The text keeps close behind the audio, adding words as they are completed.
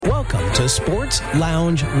Welcome to Sports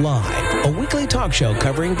Lounge Live, a weekly talk show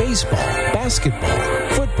covering baseball, basketball,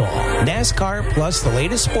 football, NASCAR, plus the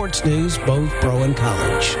latest sports news, both pro and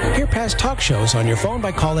college. Hear past talk shows on your phone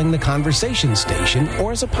by calling the Conversation Station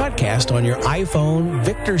or as a podcast on your iPhone,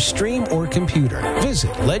 Victor Stream, or computer.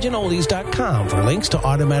 Visit legendoldies.com for links to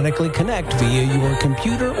automatically connect via your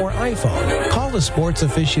computer or iPhone. Call the sports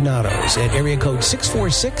aficionados at area code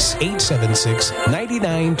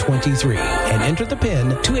 646-876-9923 and enter the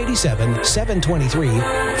PIN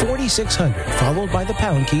 287-723-4600, followed by the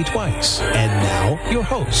pound key twice. And now, your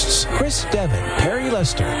hosts, Chris Devon, Perry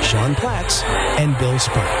Lester, Sean Platts, and Bill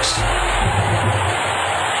Sparks.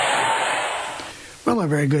 Well, a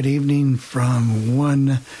very good evening from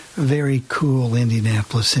one very cool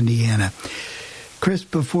Indianapolis, Indiana. Chris,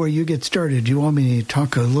 before you get started, do you want me to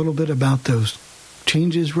talk a little bit about those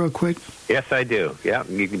changes real quick? Yes, I do. Yeah,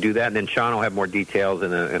 you can do that, and then Sean will have more details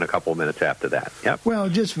in a couple of minutes after that. Yep. Well,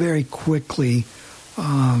 just very quickly,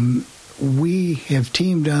 we have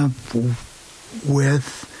teamed up with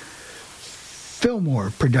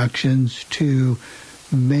Fillmore Productions to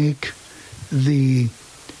make the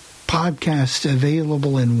podcast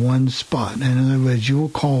available in one spot. In other words, you will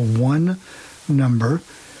call one number,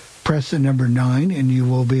 press the number 9, and you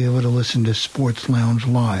will be able to listen to Sports Lounge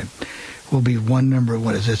Live. Will be one number,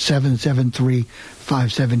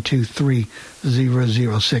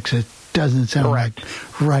 773-572-3006. It doesn't sound Correct.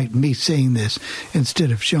 like right me saying this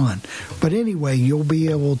instead of Sean. But anyway, you'll be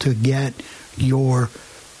able to get your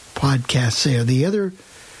podcasts there. The other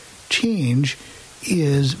change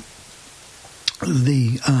is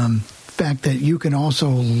the fact that you can also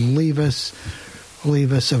leave us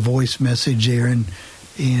a voice message there, and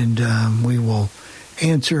we will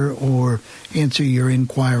answer your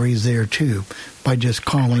inquiries there too by just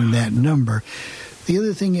calling that number. The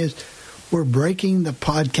other thing is we're breaking the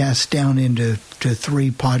podcast down into 3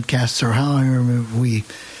 podcasts, or however we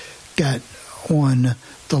got on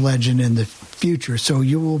the Legend in the future. So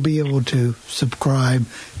you will be able to subscribe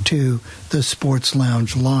to the Sports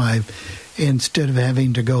Lounge Live instead of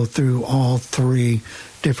having to go through all 3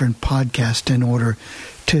 different podcasts in order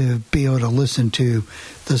to be able to listen to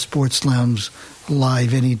the Sports Lounge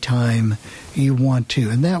Live anytime you want to.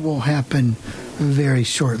 And that will happen very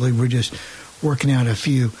shortly. We're just working out a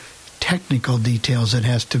few technical details that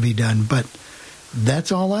has to be done. But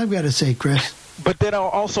that's all I've got to say, Chris. But then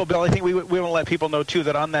also, Bill, I think we want to let people know, too,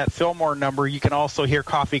 that on that Fillmore number, you can also hear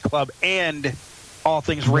Coffee Club and All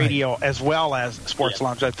Things Radio, as well as Sports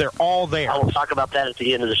Lounge. They're all there. I will talk about that at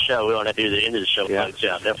the end of the show. We want to do the end of the show. Yeah,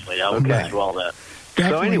 definitely. I will get through all that.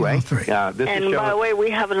 Definitely. So anyway, this and is by the way,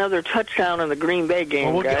 we have another touchdown in the Green Bay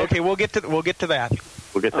game, we'll guys. we'll get to that. We'll get to that.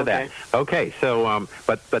 Okay, so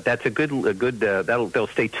but that's a good they'll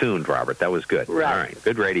stay tuned, Robert. That was good. Right. All right,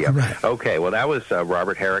 good radio. Right. Okay, well that was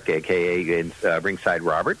Robert Herrick, aka Ringside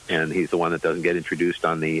Robert, and he's the one that doesn't get introduced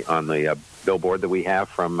on the billboard that we have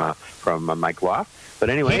from Mike Loft. But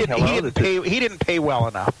anyway, he didn't pay well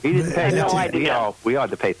enough. He didn't pay. No, we ought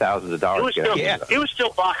to pay thousands of dollars. He was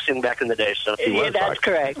still boxing back in the day, so Yeah, that's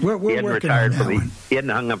correct. We're he hadn't working retired on that one. he hadn't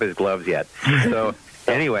hung up his gloves yet. So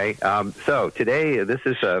anyway, so today, this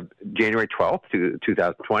is January 12th,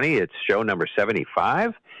 2020. It's show number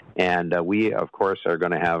 75. And we, of course, are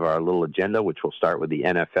going to have our little agenda, which will start with the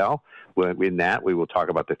NFL. In that, we will talk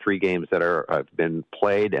about the 3 games that have been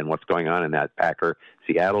played and what's going on in that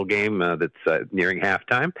Packer-Seattle game that's nearing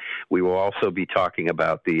halftime. We will also be talking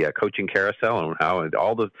about the coaching carousel and how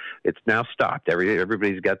it's now stopped.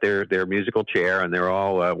 Everybody's got their musical chair, and they're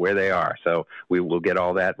all where they are. So we will get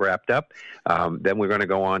all that wrapped up. Then we're going to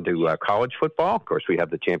go on to college football. Of course, we have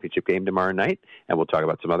the championship game tomorrow night, and we'll talk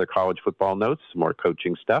about some other college football notes, some more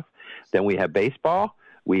coaching stuff. Then we have baseball.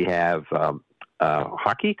 We have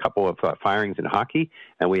hockey, a couple of firings in hockey,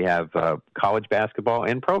 and we have college basketball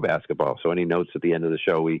and pro basketball. So any notes at the end of the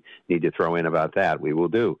show we need to throw in about that, we will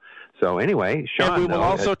do. So anyway, Sean, and we'll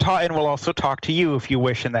also talk to you if you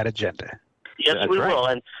wish in that agenda. Yes, we will,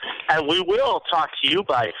 and we will talk to you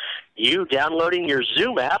by you downloading your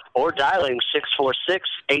Zoom app or dialing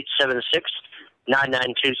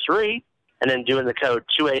 646-876-9923, and then doing the code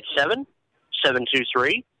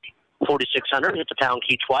 287-723-4600. Hit the pound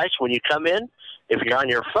key twice when you come in. If you're on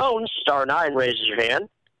your phone, star 9 raises your hand.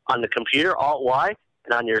 On the computer, Alt-Y.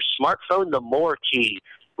 And on your smartphone, the more key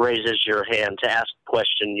raises your hand to ask a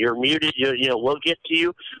question. You're muted. We'll get to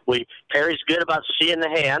you. Perry's good about seeing the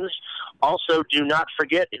hands. Also, do not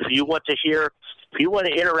forget, if you want to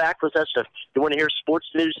interact with us, if you want to hear sports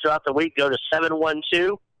news throughout the week, go to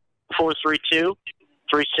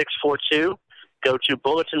 712-432-3642. go to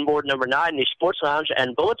bulletin board number 9, the Sports Lounge,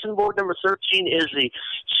 and bulletin board number 13 is the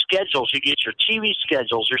schedules. You get your TV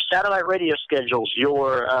schedules, your satellite radio schedules,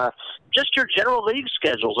 your just your general league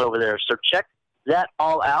schedules over there. So check that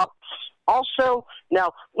all out. Also,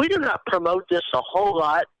 now, we do not promote this a whole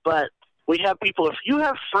lot, but we have people, if you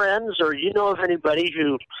have friends or you know of anybody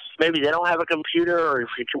who maybe they don't have a computer, or if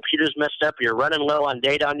your computer's messed up, you're running low on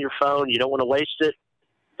data on your phone, you don't want to waste it,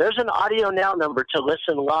 there's an Audio Now number to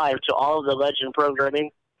listen live to all of the Legend programming,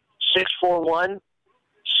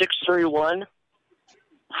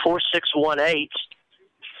 641-631-4618.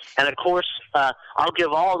 And, of course, I'll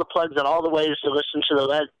give all the plugs and all the ways to listen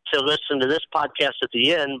to this podcast at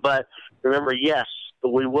the end. But remember, yes,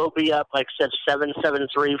 we will be up, like I said,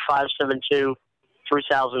 773-572-3006,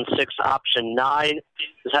 option 9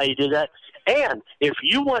 is how you do that. And if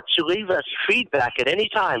you want to leave us feedback at any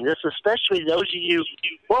time, this especially those of you,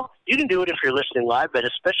 well, you can do it if you're listening live, but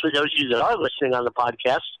especially those of you that are listening on the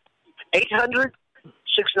podcast, 800-693-0595,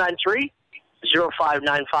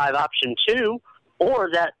 option 2, or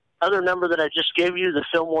that other number that I just gave you, the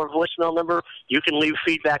Fillmore voicemail number, you can leave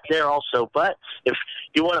feedback there also. But if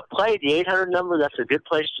you want to play the 800 number, that's a good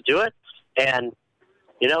place to do it. And,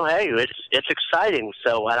 you know, hey, it's exciting.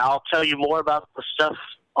 So, and I'll tell you more about the stuff,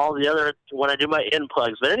 all the other, when I do my end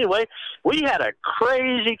plugs. But anyway, we had a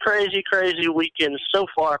crazy, crazy, crazy weekend so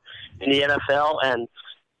far in the NFL, and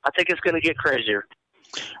I think it's going to get crazier.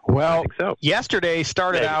 Well, yesterday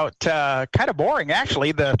started out kind of boring,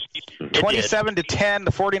 actually. The 27-10,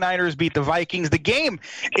 the 49ers beat the Vikings. The game,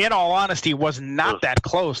 in all honesty, was not that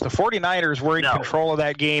close. The 49ers were in control of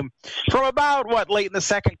that game from about, late in the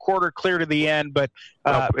second quarter, clear to the end. But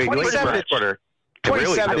 27-10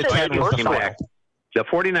 was the final. The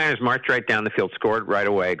 49ers marched right down the field, scored right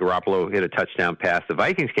away. Garoppolo hit a touchdown pass. The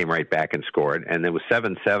Vikings came right back and scored, and it was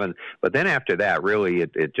 7-7. But then after that, really,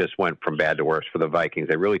 it just went from bad to worse for the Vikings.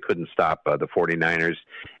 They really couldn't stop the 49ers,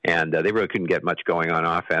 and they really couldn't get much going on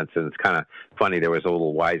offense. And it's kind of funny. There was a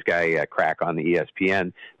little wise guy crack on the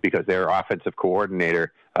ESPN because their offensive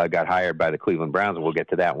coordinator got hired by the Cleveland Browns, and we'll get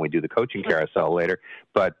to that when we do the coaching carousel later.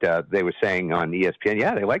 But they were saying on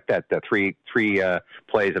ESPN, they liked that three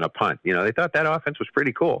plays and a punt. You know, they thought that offense was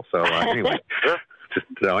pretty cool. So anyway,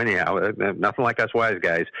 anyhow, nothing like us wise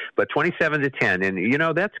guys. But 27-10, and you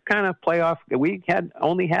know that's kind of playoff. We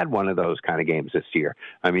only had one of those kind of games this year.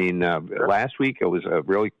 I mean, last week it was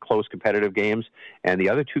really close, competitive games, and the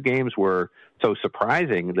other two games were so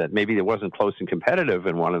surprising that maybe it wasn't close and competitive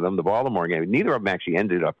in one of them, the Baltimore game. Neither of them actually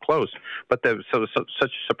ended up close, but there were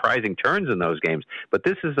such surprising turns in those games. But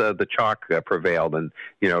this is the chalk prevailed, and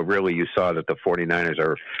you know, really you saw that the 49ers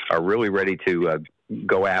are really ready to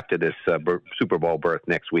go after this Super Bowl berth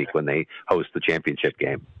next week when they host the championship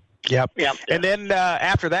game. Yep. And then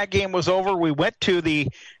after that game was over, we went to the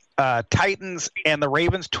Titans and the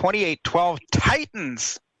Ravens, 28-12.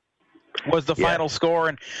 Titans was the final score,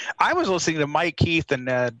 and I was listening to Mike Keith and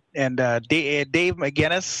Dave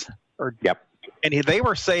McGinnis, and they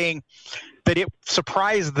were saying that it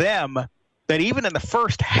surprised them that even in the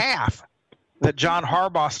first half that John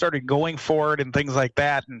Harbaugh started going for it and things like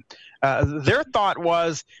that, and their thought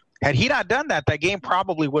was, had he not done that, that game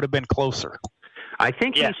probably would have been closer. I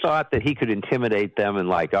think he thought that he could intimidate them and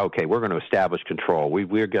okay, we're going to establish control.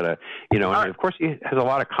 We're going to, and of course he has a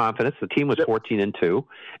lot of confidence. The team was 14-2,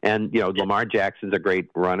 and Lamar Jackson's a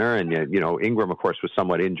great runner, and Ingram of course was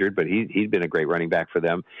somewhat injured, but he'd been a great running back for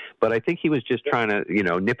them. But I think he was just trying to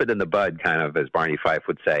nip it in the bud, kind of, as Barney Fife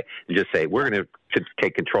would say, and just say we're going to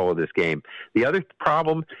take control of this game. The other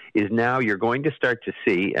problem is now you're going to start to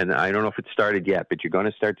see, and I don't know if it started yet, but you're going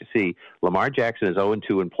to start to see Lamar Jackson is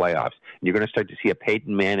 0-2 in playoffs. You're going to start to see a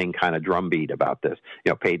Peyton Manning kind of drumbeat about this.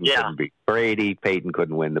 Peyton couldn't beat Brady. Peyton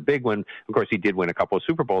couldn't win the big one. Of course, he did win a couple of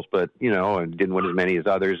Super Bowls, but, and didn't win as many as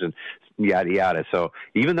others, and yada, yada. So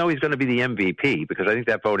even though he's going to be the MVP, because I think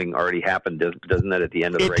that voting already happened, doesn't it, at the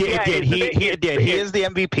end of the regular season? He did. He is the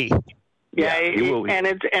MVP. And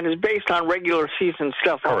it's based on regular season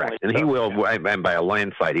stuff. Correct, and he will, and by a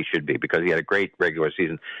landslide he should be, because he had a great regular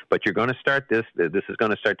season. But you're going to start this is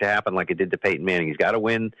going to start to happen like it did to Peyton Manning. He's got to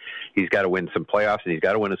win some playoffs, and he's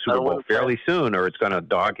got to win a Super Bowl fairly soon, or it's going to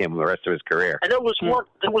dog him the rest of his career. And there was one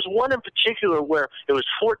in particular where it was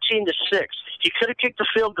 14-6. He could have kicked the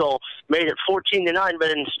field goal, made it 14-9,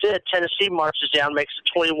 but instead Tennessee marches down, makes it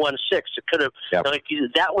 21-6. It could have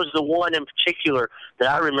that was the one in particular that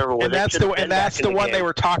I remember. And that's the one they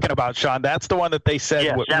were talking about, Sean. That's the one that they said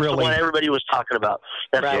that's really. the one everybody was talking about.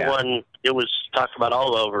 That's the one it was talked about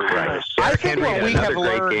all over. Right. I think what we have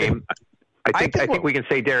learned. I think we can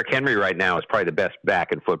say Derrick Henry right now is probably the best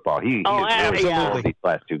back in football. He has really scored these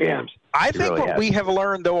last two games. I think what we have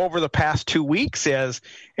learned, though, over the past 2 weeks is,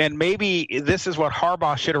 and maybe this is what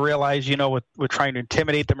Harbaugh should have realized, with trying to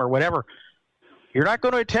intimidate them or whatever, you're not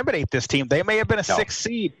going to intimidate this team. They may have been a 6th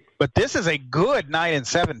seed, but this is a good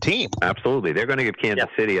 9-7 team. Absolutely. They're going to give Kansas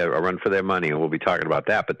City a run for their money, and we'll be talking about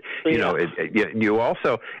that. But, you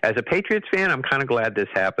also, as a Patriots fan, I'm kind of glad this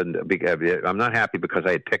happened. I'm not happy because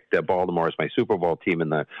I had picked Baltimore as my Super Bowl team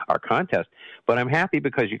in our contest, but I'm happy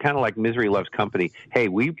because you kind of like misery loves company. Hey,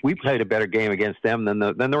 we played a better game against them than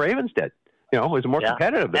the Ravens did. It was more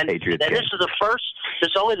competitive than Patriots. And this is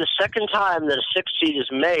it's only the second time that a 6th seed is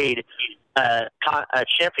made a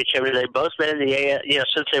championship. They both been in the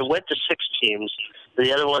since they went to 6 teams.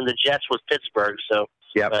 The other one, the Jets, was Pittsburgh. So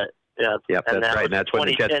that's right. And that's when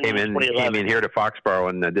the Jets came in here to Foxborough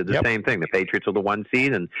and did the same thing. The Patriots were the 1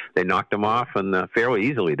 seed, and they knocked them off and fairly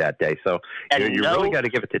easily that day. So you really got to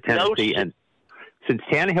give it to Tennessee. And since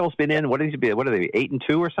Tannehill's been in, what are they,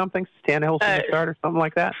 8-2 or something? Tannehill's been the starter, something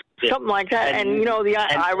like that? Something like that. And the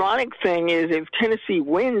ironic thing is if Tennessee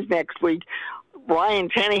wins next week, Ryan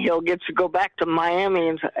Tannehill gets to go back to Miami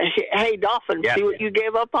and say, hey, Dolphins, see what you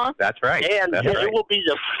gave up on? That's right. And it will be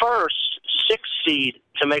the first 6th seed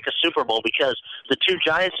to make a Super Bowl because the 2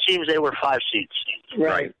 Giants teams, they were 5 seeds.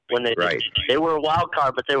 Right. When they were a wild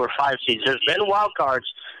card, but they were 5 seeds. There's been wild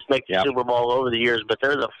cards make the Super Bowl over the years, but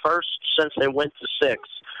they're the first since they went to 6.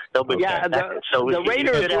 They'll be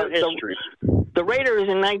the Raiders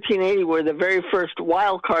in 1980 were the very first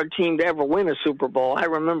wild card team to ever win a Super Bowl. I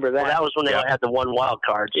remember that. Well, that was when they had the 1 wild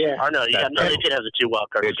card. Yeah. Or no, they did have the 2 wild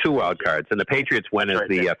cards. They had 2 wild cards, and the Patriots went as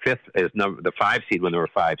the 5th, the 5 seed when there were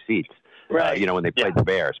 5 seeds. Right. When they played the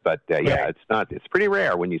Bears. But it's pretty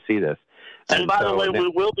rare when you see this. And by the way, we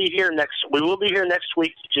will be here next week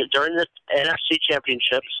during the NFC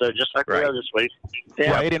Championship. So just like we are this week.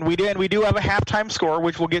 Yeah. Right, and we do have a halftime score,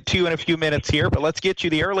 which we'll get to in a few minutes here. But let's get you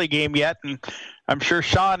the early game yet, and I'm sure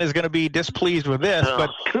Sean is going to be displeased with this. But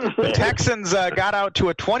the Texans got out to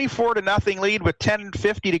a 24-0 lead with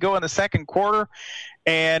 10:50 to go in the second quarter,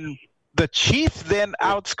 and the Chiefs then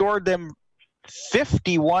outscored them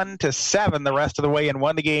 51-7 the rest of the way and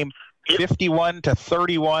won the game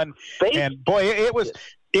 51-31, and boy, it was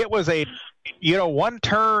a one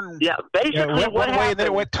turn. Yeah, basically went one way and then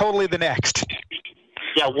it went totally the next.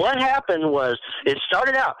 Yeah, what happened was it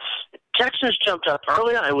started out. Texans jumped up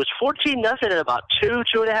early on. It was 14-0 in about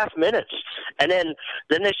 2.5 minutes, and then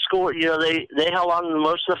they scored. They held on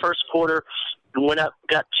most of the first quarter, went up,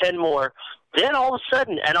 got 10 more. Then all of a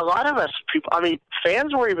sudden, and a lot of us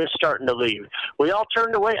fans were even starting to leave. We all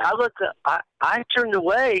turned away. I turned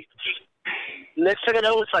away. Next thing I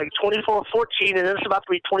know, it's like 24-14, and then it's about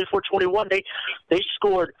to be 24-21. They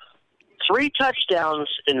scored 3 touchdowns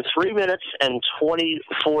in 3 minutes and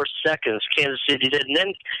 24 seconds. Kansas City did,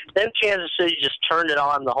 and then Kansas City just turned it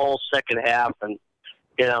on the whole second half, and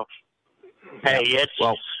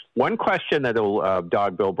one question that will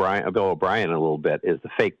dog Bill O'Brien a little bit is the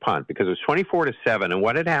fake punt, because it was 24-7, and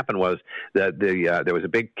what had happened was that there was a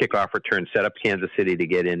big kickoff return set up Kansas City to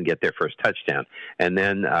get their first touchdown, and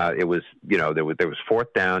then it was there was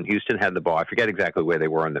 4th down. Houston had the ball. I forget exactly where they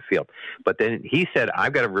were on the field, but then he said,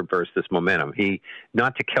 "I've got to reverse this momentum."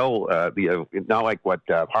 Not to kill not like what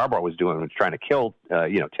Harbaugh was doing, was trying to kill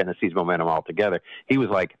Tennessee's momentum altogether. He was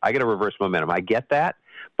like, "I got to reverse momentum." I get that.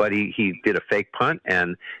 But he did a fake punt,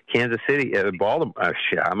 and Kansas City,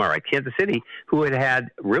 Kansas City, who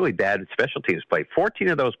had really bad special teams play, 14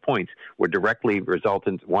 of those points were directly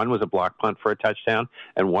resultant. One was a block punt for a touchdown,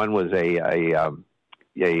 and one was what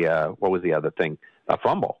was the other thing? A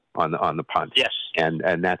fumble on the punt. Yes. And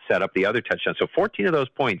that set up the other touchdown. So 14 of those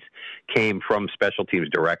points came from special teams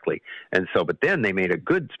directly. And so, but then they made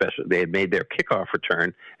they had made their kickoff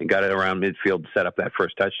return and got it around midfield to set up that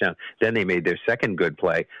first touchdown. Then they made their second good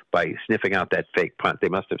play by sniffing out that fake punt. They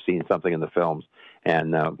must have seen something in the films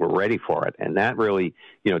and were ready for it. And that really,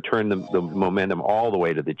 turned the momentum all the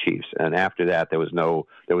way to the Chiefs. And after that, there was no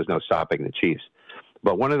stopping the Chiefs.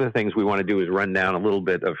 But one of the things we want to do is run down a little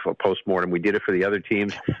bit of a postmortem. We did it for the other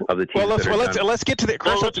teams of the teams. Let's get to the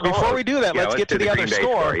Chris. Before we do that, let's get to the other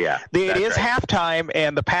score. It is halftime,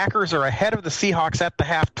 and the Packers are ahead of the Seahawks at the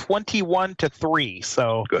half, 21-3.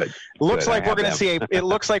 So good. Looks like we're going to see it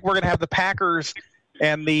looks like we're going to have the Packers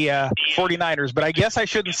and the 49ers. But I guess I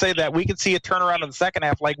shouldn't say that. We could see a turnaround in the second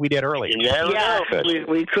half like we did earlier.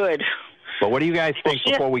 We could. Well, what do you guys think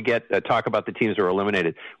before we get talk about the teams that are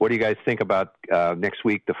eliminated? What do you guys think about next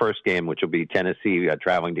week, the first game, which will be Tennessee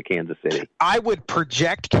traveling to Kansas City? I would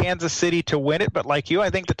project Kansas City to win it, but like you, I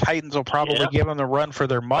think the Titans will probably give them the run for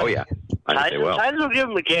their money. Oh, yeah. Titans will give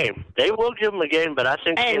them a game. They will give them a game, but I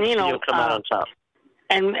think Kansas City will come out on top.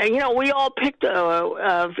 And, we all picked,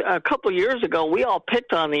 a couple of years ago, we all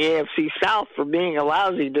picked on the AFC South for being a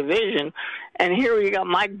lousy division. And here we got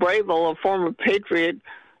Mike Vrabel, a former Patriot,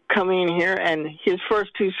 coming in here, and his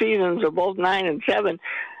first 2 seasons are both 9-7.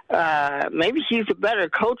 Maybe he's a better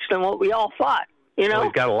coach than what we all thought. Well,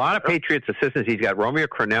 he's got a lot of Patriots assistants. He's got Romeo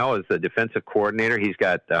Crennel as the defensive coordinator. He's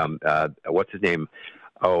got, what's his name?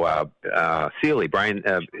 Seeley,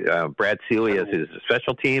 Brad Seeley as his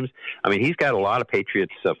special teams. I mean, he's got a lot of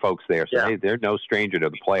Patriots folks there, so they're no stranger to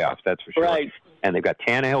the playoffs, that's for sure. Right. And they've got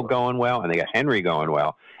Tannehill going well, and they got Henry going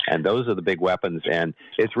well, and those are the big weapons. And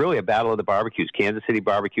it's really a battle of the barbecues: Kansas City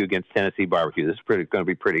barbecue against Tennessee barbecue. This is going to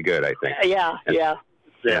be pretty good, I think. Yeah.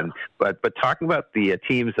 But talking about the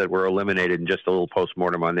teams that were eliminated and just a little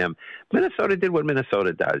postmortem on them, Minnesota did what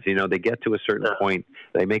Minnesota does. They get to a certain point,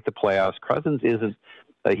 they make the playoffs. Cousins isn't.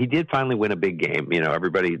 He did finally win a big game.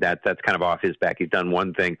 Everybody that's kind of off his back. He's done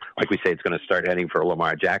one thing. Like we say, it's going to start heading for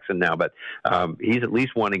Lamar Jackson now. But he's at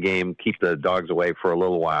least won a game, keep the dogs away for a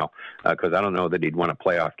little while, because I don't know that he'd won a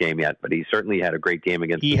playoff game yet. But he certainly had a great game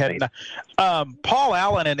against the Saints. Paul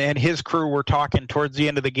Allen and his crew were talking towards the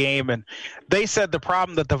end of the game, and they said the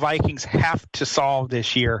problem that the Vikings have to solve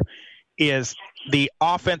this year is the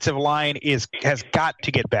offensive line has got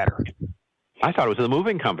to get better. I thought it was the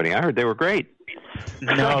moving company. I heard they were great.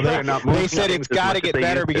 No, they said it's got to get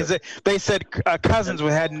better because they said Cousins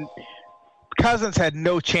had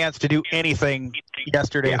no chance to do anything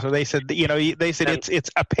yesterday. So they said, it's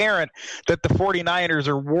apparent that the 49ers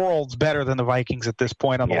are worlds better than the Vikings at this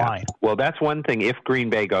point on the line. Well, that's one thing. If Green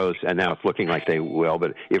Bay goes, and now it's looking like they will,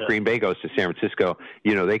 but if Green Bay goes to San Francisco,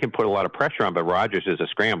 they can put a lot of pressure on, but Rodgers is a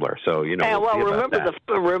scrambler. So,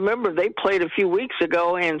 remember they played a few weeks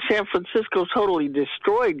ago, and San Francisco totally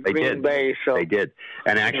destroyed Green Bay. So they did.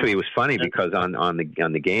 And actually, it was funny because on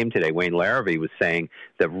the game today, Wayne Larrivee was saying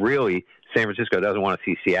that really San Francisco doesn't want to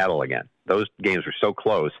see Seattle again. Those games were so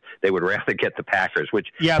close, they would rather get the Packers, which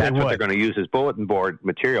that's what they're going to use as bulletin board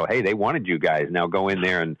material. Hey, they wanted you guys. Now go in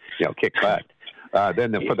there and kick butt.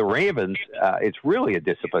 For the Ravens, it's really a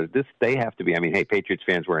discipline. They have to be. I mean, hey, Patriots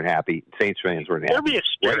fans weren't happy. Saints fans weren't happy. There'll be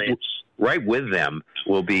experience. Right with them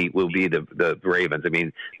will be the Ravens. I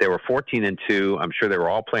mean, they were 14-2. I'm sure they were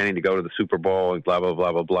all planning to go to the Super Bowl and blah blah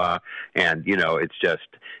blah blah blah. And it's just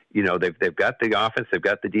they've got the offense, they've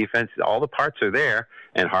got the defense, all the parts are there.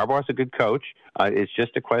 And Harbaugh's a good coach. It's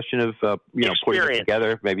just a question of putting it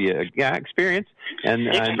together. Maybe experience and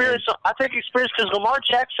experience. I think experience because Lamar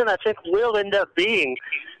Jackson, I think, will end up being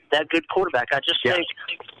that good quarterback. I just think.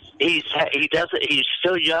 He's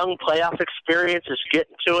still young. Playoff experience is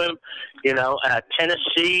getting to him.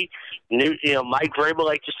 Tennessee, Mike Vrabel,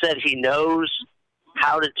 like you said, he knows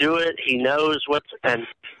how to do it. He knows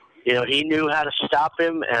he knew how to stop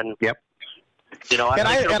him. And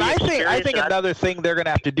I think another thing they're going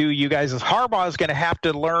to have to do, you guys, is Harbaugh is going to have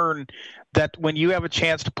to learn that when you have a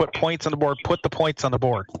chance to put points on the board, put the points on the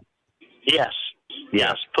board. Yes.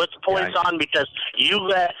 Yes, put the points on because you're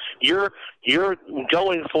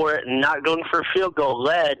going for it and not going for a field goal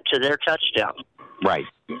led to their touchdown. Right.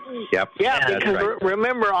 Yep. Yeah, because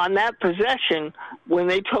remember on that possession when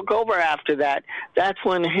they took over after that, that's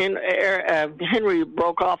when Henry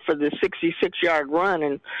broke off for the 66-yard run,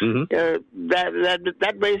 and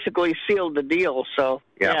that basically sealed the deal. So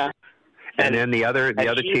yeah. And then the other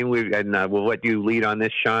team, we'll let you lead on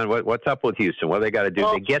this, Sean. What's up with Houston? What do they got to do?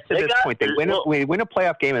 They get to this point. They win a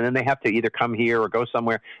playoff game, and then they have to either come here or go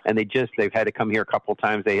somewhere. And they've had to come here a couple of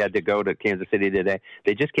times. They had to go to Kansas City today.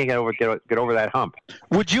 They just can't get over that hump.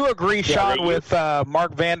 Would you agree, Sean, with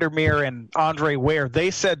Mark Vandermeer and Andre Ware?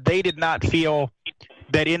 They said they did not feel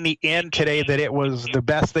that in the end today that it was the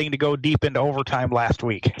best thing to go deep into overtime last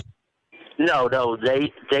week. No,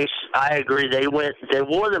 I agree. They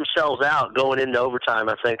wore themselves out going into overtime,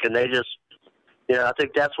 I think, and they just, I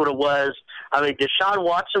think that's what it was. I mean, Deshaun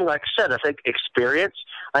Watson, like I said, I think experience.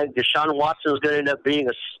 I think Deshaun Watson is going to end up being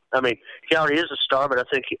he already is a star, but I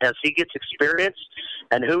think as he gets experience,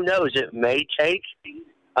 and who knows, it may take.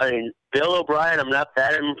 I mean, Bill O'Brien, I'm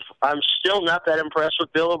still not that impressed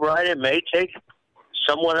with Bill O'Brien. It may take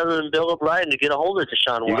someone other than Bill O'Brien to get a hold of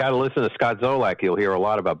Deshaun Watson. You got to listen to Scott Zolak. You'll hear a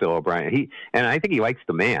lot about Bill O'Brien. And I think he likes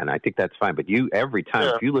the man. I think that's fine. But every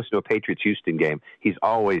time if you listen to a Patriots Houston game, he's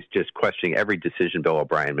always just questioning every decision Bill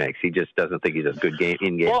O'Brien makes. He just doesn't think he's a good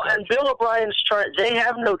in-game. Well, and Bill O'Brien's they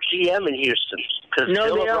have no GM in Houston because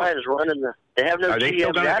Bill O'Brien's running the. They have no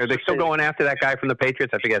GM. Are they still going after that guy from the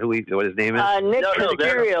Patriots? I forget what his name is. Nick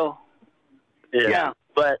Caserio. Yeah.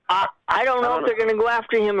 But I don't know if they're going to go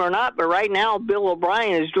after him or not. But right now, Bill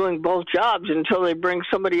O'Brien is doing both jobs until they bring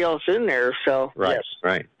somebody else in there. So right.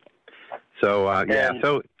 So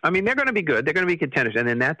So I mean, they're going to be good. They're going to be contenders, and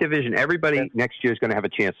in that division, everybody next year is going to have a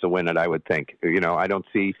chance to win it. I would think. I don't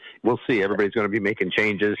see. We'll see. Everybody's going to be making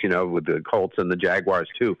changes. With the Colts and the Jaguars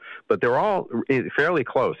too. But they're all fairly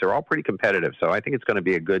close. They're all pretty competitive. So I think it's going to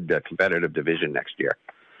be a good competitive division next year.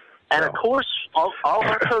 And of course, all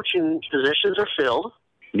our coaching positions are filled.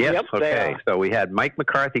 Yes. Yep, okay. So we had Mike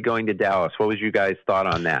McCarthy going to Dallas. What was you guys' thought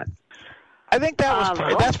on that? I think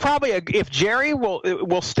that's probably if Jerry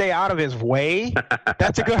will stay out of his way,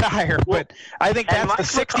 that's a good hire. But I think that's the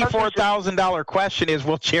 $64,000 question: is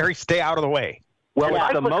will Jerry stay out of the way? Well,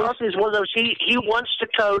 Mike McCarthy is one of those. He wants to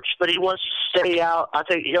coach, but he wants to stay out. I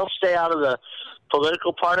think he'll stay out of the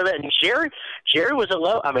political part of it. And Jerry was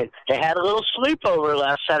they had a little sleepover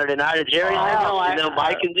last Saturday night at Jerry's house.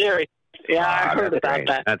 Mike and Jerry. Yeah, I heard about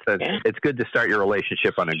that. It's good to start your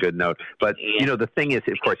relationship on a good note. But the thing is,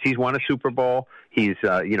 of course, he's won a Super Bowl. He's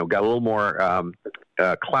got a little more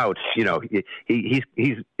clout. He's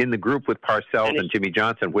in the group with Parcells and Jimmy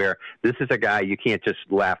Johnson, where this is a guy you can't just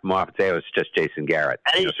laugh him off and say, "Oh, it's just Jason Garrett."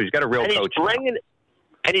 So he's got a real coach.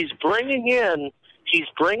 He's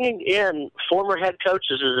bringing in former head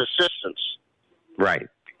coaches as assistants. Right.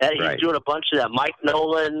 And he's doing a bunch of that. Mike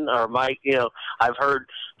Nolan or Mike, I've heard,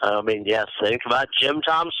 think about Jim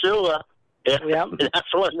Tom Sula. Yep.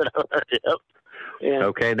 That's one that I heard. Yep. Yeah.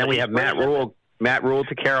 Okay, and then we have Matt Rule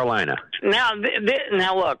to Carolina. Now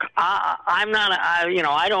look, I'm not,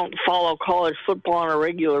 I don't follow college football on a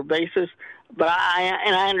regular basis, but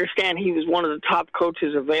I understand he was one of the top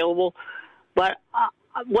coaches available. But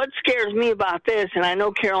what scares me about this, and I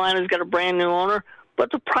know Carolina's got a brand new owner, but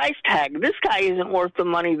the price tag, this guy isn't worth the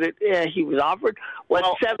money that he was offered.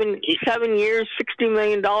 7 years, $60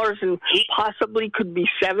 million, and possibly could be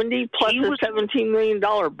 70 plus a $17 million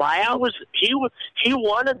buyout. He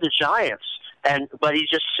wanted the Giants, but he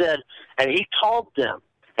just said, and he called them,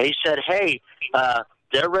 and he said, "Hey,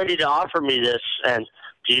 they're ready to offer me this, and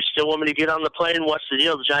do you still want me to get on the plane? What's the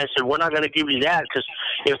deal?" The Giants said, "We're not going to give you that," because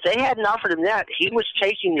if they hadn't offered him that, he was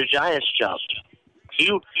taking the Giants' job.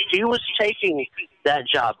 He was taking that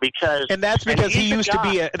job because he used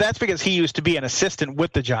to be an assistant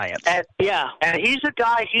with the Giants. And he's a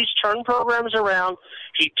guy. He's turned programs around.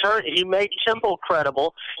 He made Temple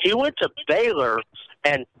credible. He went to Baylor,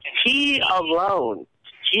 and he alone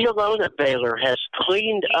at Baylor has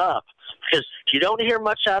cleaned up, because you don't hear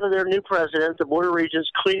much out of their new president, the Board of Regents,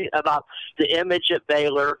 about the image at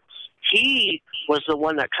Baylor. He was the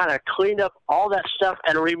one that kind of cleaned up all that stuff.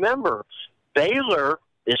 And remember, Baylor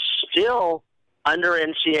is still under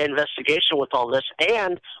NCAA investigation with all this,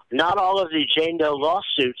 and not all of the Jane Doe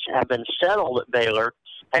lawsuits have been settled at Baylor.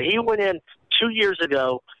 And he went in 2 years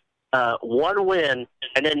ago, one win,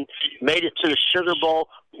 and then made it to the Sugar Bowl.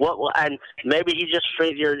 And maybe he just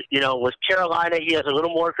figured, with Carolina, he has a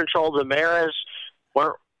little more control. The Maras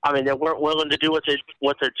they weren't willing to do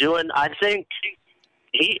what they're doing. I think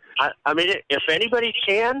if anybody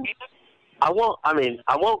can, I won't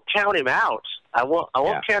count him out. I won't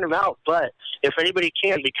count him out. But if anybody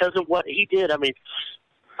can, because of what he did,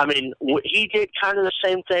 he did kind of the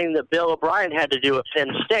same thing that Bill O'Brien had to do at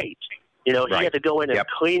Penn State. He had to go in and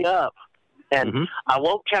clean up, and I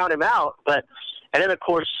won't count him out. And then, of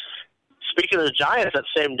course, speaking of the Giants, that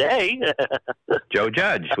same day, Joe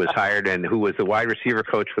Judge was hired, and who was the wide receiver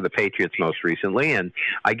coach for the Patriots most recently. And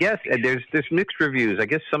I guess there's mixed reviews. I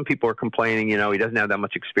guess some people are complaining, he doesn't have that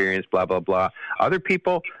much experience, blah, blah, blah. Other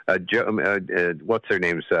people, what's their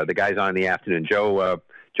names? The guys on in the afternoon, Joe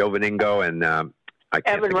Veningo and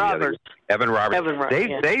Evan Roberts. Evan Roberts.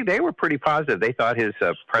 They were pretty positive. They thought his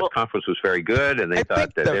press conference was very good, and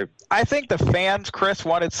I think the fans, Chris,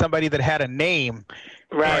 wanted somebody that had a name.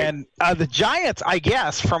 Right. And the Giants, I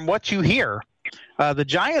guess, from what you hear, the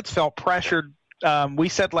Giants felt pressured. We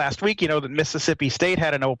said last week, that Mississippi State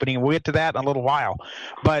had an opening, and we'll get to that in a little while.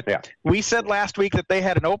 But we said last week that they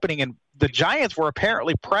had an opening, and the Giants were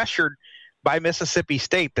apparently pressured by Mississippi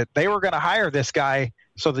State that they were going to hire this guy,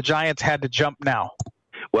 so the Giants had to jump now.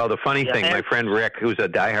 Well, the funny thing, my friend Rick, who's a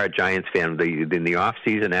diehard Giants fan, in the off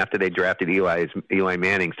season after they drafted Eli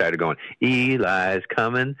Manning, started going, "Eli's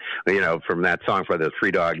coming," from that song for the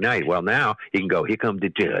Three Dog Night. Well, now he can go, "Here comes the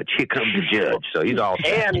judge, here comes the judge." So he's all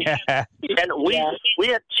set. And we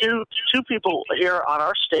had two people here on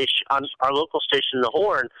our station, on our local station, The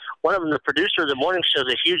Horn. One of them, the producer of the morning show,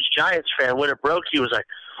 is a huge Giants fan. When it broke, he was like,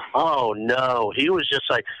 "Oh no!" He was just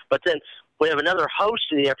like, but then. We have another host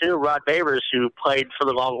in the afternoon, Rod Babers, who played for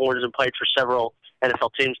the Longhorns and played for several NFL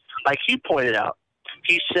teams. Like he pointed out,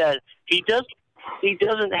 he said he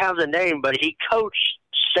doesn't have the name, but he coached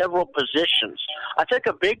several positions. I think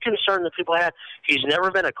a big concern that people had, he's never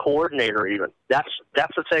been a coordinator even. That's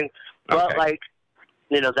the thing. But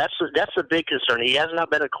that's a big concern. He has not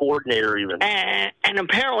been a coordinator even. And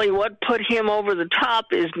apparently what put him over the top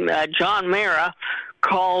is John Mara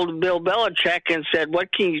called Bill Belichick and said,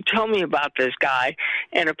 "What can you tell me about this guy?"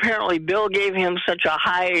 And apparently Bill gave him such a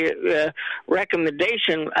high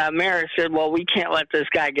recommendation. Mara said, "Well, we can't let this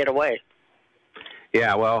guy get away."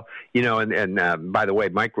 Yeah, well, and by the way,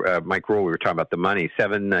 Mike Rule, we were talking about the money,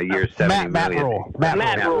 7 years, $70 million.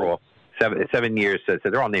 Matt Rule. 7 years. So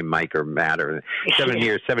they're all named Mike or Matt, or 7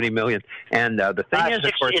 years, $70 million. And the thing is,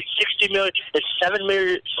 of course, it's $60 million. It's 7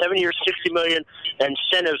 years, $60 million, and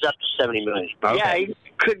incentives up to $70 million. Okay. Yeah, he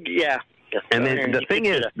could. Yeah. And then the thing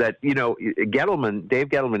is that Dave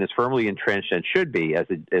Gettleman is firmly entrenched and should be as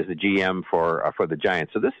a GM for the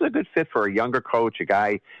Giants. So this is a good fit for a younger coach, a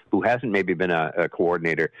guy who hasn't maybe been a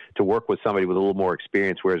coordinator, to work with somebody with a little more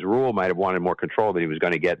experience. Whereas Rule might have wanted more control than he was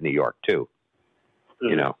going to get in New York too.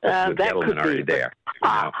 That could be there.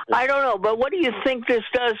 I don't know, but what do you think this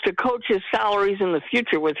does to coaches' salaries in the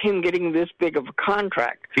future with him getting this big of a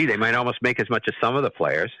contract? Gee, they might almost make as much as some of the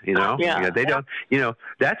players. They don't.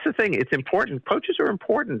 That's the thing. It's important. Coaches are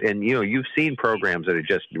important, and you've seen programs that are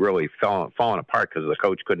just really falling apart because the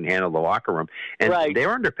coach couldn't handle the locker room, and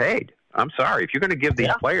they're underpaid. I'm sorry, if you're going to give these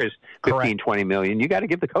players $15-20 million, you got to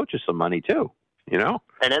give the coaches some money too.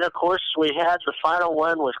 And then, of course, we had the final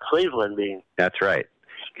one with Cleveland being. That's right.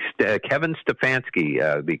 Kevin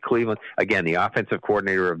Stefanski, the Cleveland, again, the offensive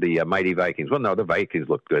coordinator of the mighty Vikings. Well, no, the Vikings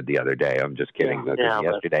looked good the other day. I'm just kidding.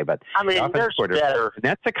 Yesterday, but I mean, there's better.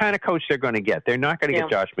 That's the kind of coach they're going to get. They're not going to get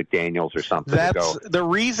Josh McDaniels or something. That's the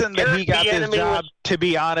reason that he got this job. To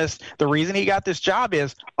be honest, the reason he got this job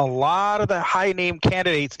is a lot of the high-name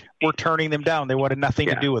candidates were turning them down. They wanted nothing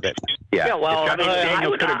to do with it. Yeah, well, Josh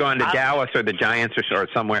McDaniels could have gone to Dallas or the Giants or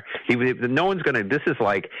somewhere. No one's going to. This is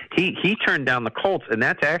like he turned down the Colts, and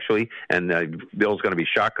that's actually. And Bill's going to be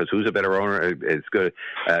shocked because who's a better owner? It's good.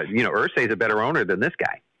 Irsay's a better owner than this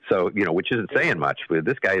guy. So which isn't saying much.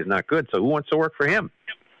 This guy is not good. So who wants to work for him?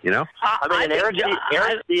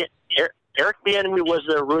 Eric Bieniemy was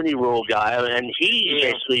the Rooney Rule guy, and he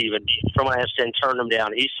basically, even from my understanding, turned him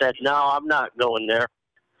down. He said, "No, I'm not going there."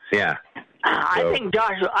 Yeah. I think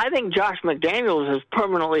Josh McDaniels has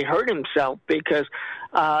permanently hurt himself because,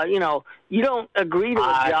 you don't agree to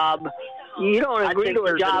a job. You don't agree to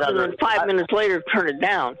a job and then 5 minutes later turn it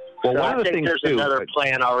down. Well, one of the things there's another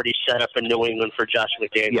plan already set up in New England for Josh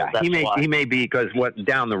McDaniels. Yeah, he may be, because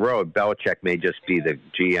down the road, Belichick may just be the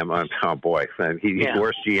GM. Oh boy, he's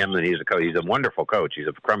worse GM than he's a coach. He's a wonderful coach. He's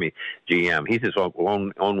a crummy GM. He's his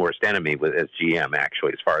own worst enemy as GM,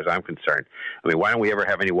 actually, as far as I'm concerned. I mean, why don't we ever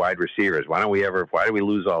have any wide receivers? Why do we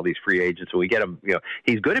lose all these free agents? So we get them.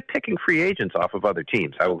 He's good at picking free agents off of other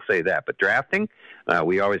teams. I will say that, but drafting,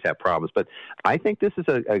 we always have problems. But I think this is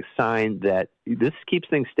a sign that this keeps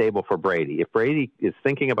things stable for Brady. If Brady is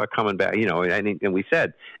thinking about coming back, and we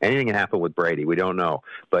said anything can happen with Brady, we don't know.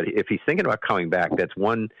 But if he's thinking about coming back, that's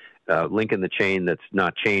one link in the chain that's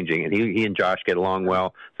not changing. And he and Josh get along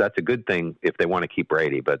well, so that's a good thing if they want to keep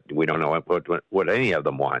Brady. But we don't know what any of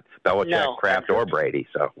them want, Belichick, Kraft, or Brady.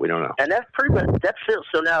 So we don't know. And that's pretty much filled.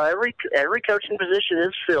 So now every coaching position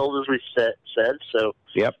is filled, as we said. So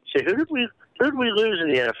yep. So who did we lose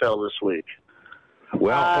in the NFL this week?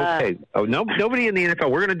 Well, okay. Nobody in the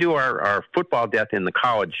NFL. We're going to do our football death in the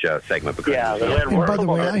college segment. Because by the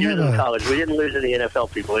way, I have college. We didn't lose any NFL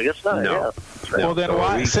people. I guess not. No. Yeah. Well, then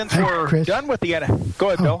why? Since we're Chris, done with the NFL, go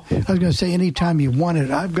ahead, Bill. I was going to say, anytime you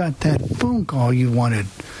wanted, I've got that phone call you wanted.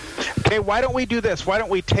 Okay, why don't we do this? Why don't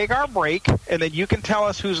we take our break, and then you can tell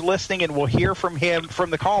us who's listening, and we'll hear from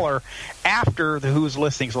the caller after the who's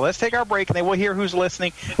listening. So let's take our break, and then we'll hear who's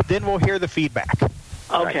listening. Then we'll hear the feedback.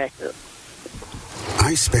 Okay. Right.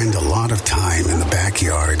 I spend a lot of time in the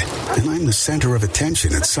backyard, and I'm the center of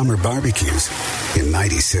attention at summer barbecues. In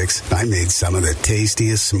 96, I made some of the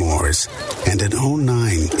tastiest s'mores. And in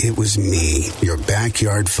 09, it was me, your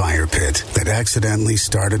backyard fire pit, that accidentally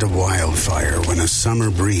started a wildfire when a summer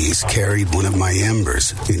breeze carried one of my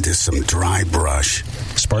embers into some dry brush.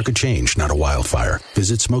 Spark a change, not a wildfire.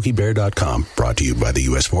 Visit SmokeyBear.com. Brought to you by the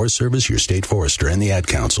U.S. Forest Service, your state forester, and the Ad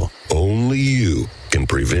Council. Only you can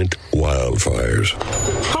prevent wildfires.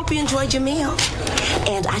 Hope you enjoyed your meal.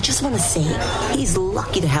 And I just want to say, he's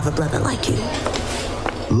lucky to have a brother like you.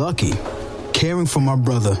 Lucky? Caring for my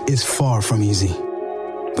brother is far from easy.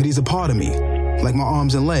 But he's a part of me, like my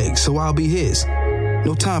arms and legs, so I'll be his.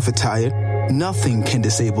 No time for tired. Nothing can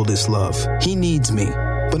disable this love. He needs me,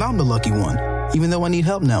 but I'm the lucky one, even though I need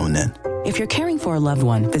help now and then. If you're caring for a loved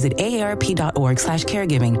one, visit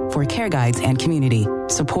aarp.org/caregiving for care guides and community.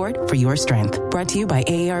 Support for your strength. Brought to you by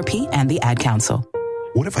AARP and the Ad Council.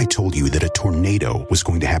 What if I told you that a tornado was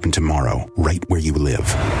going to happen tomorrow, right where you live?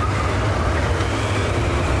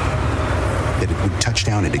 That it would touch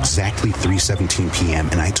down at exactly 3:17 p.m.,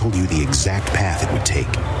 and I told you the exact path it would take.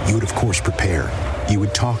 You would, of course, prepare. You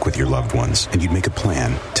would talk with your loved ones, and you'd make a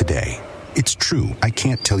plan today. It's true, I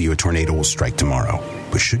can't tell you a tornado will strike tomorrow,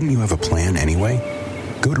 but shouldn't you have a plan anyway?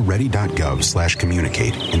 Go to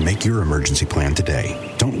ready.gov/communicate and make your emergency plan today.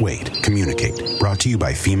 Don't wait. Communicate. Brought to you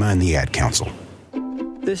by FEMA and the Ad Council.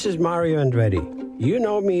 This is Mario Andretti. You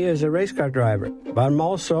know me as a race car driver, but I'm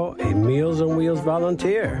also a Meals on Wheels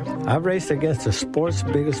volunteer. I've raced against the sport's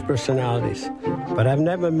biggest personalities, but I've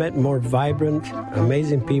never met more vibrant,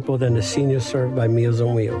 amazing people than the seniors served by Meals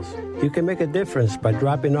on Wheels. You can make a difference by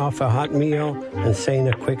dropping off a hot meal and saying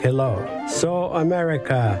a quick hello. So,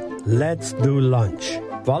 America, let's do lunch.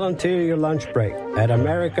 Volunteer your lunch break at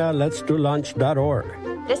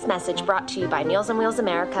americaletsdolunch.org. This message brought to you by Meals on Wheels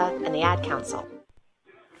America and the Ad Council.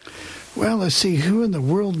 Well, let's see who in the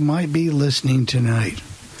world might be listening tonight.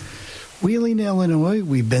 Wheeling, Illinois,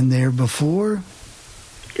 we've been there before.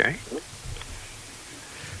 Okay.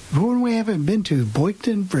 One we haven't been to,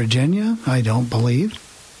 Boynton, Virginia, I don't believe.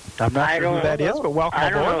 I'm not sure who that is, but welcome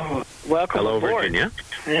aboard. Welcome Hello, aboard. Virginia.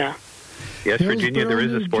 Yeah. Yes, Virginia, there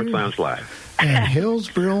is a Sports Lounge Live. And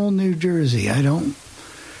Hillsborough, New Jersey. I don't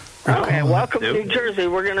Okay, welcome Nope. to New Jersey.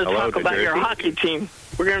 We're going to Hello, talk New about your Jersey. hockey team.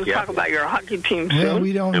 We're going to talk about your hockey team soon. Well,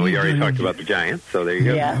 we don't And we need already to talked about the Giants, so there you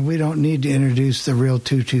go. Yeah. We don't need to introduce the real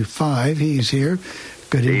 225. He's here.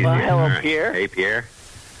 Good evening. Well, hello, All right. Pierre. Hey, Pierre.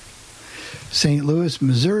 St. Louis,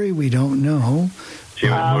 Missouri, we don't know.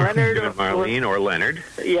 Jim and Leonard Marlene or Leonard.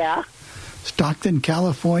 Yeah. Stockton,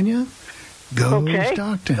 California. Go Okay.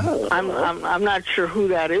 Stockton. I'm not sure who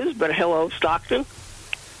that is, but hello, Stockton.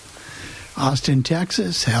 Austin,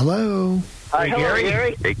 Texas. Hello. Hello,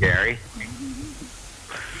 Gary. Hey, Gary.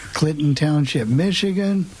 Clinton Township,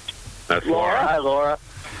 Michigan. That's Laura. Laura. Hi, Laura.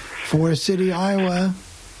 Forest City, Iowa.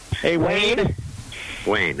 Hey, Wayne.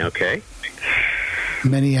 Wayne, okay.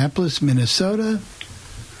 Minneapolis, Minnesota.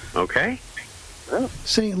 Okay.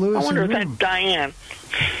 St. Louis. I wonder if and that's Diane.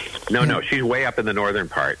 No, she's way up in the northern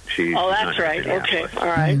part. She's Oh, not that's in right. Okay. Minneapolis. All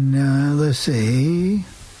right. And let's see.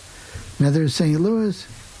 Another St. Louis.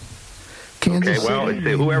 Kansas Okay, well, City. it's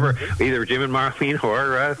whoever, either Jim and Marlene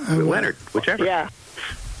or Leonard, whichever. Yeah.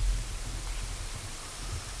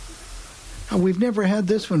 We've never had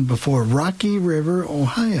this one before. Rocky River,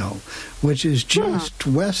 Ohio, which is just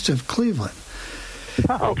west of Cleveland.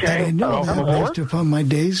 Okay. I know that based upon my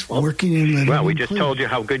days working and living Well, we in just Cleveland. told you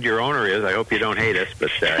how good your owner is. I hope you don't hate us, but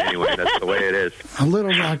anyway, that's the way it is. Little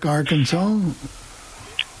Rock, Arkansas.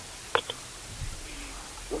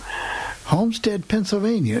 Homestead,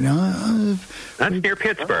 Pennsylvania. Now, That's near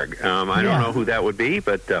Pittsburgh. I don't know who that would be,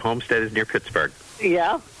 but Homestead is near Pittsburgh.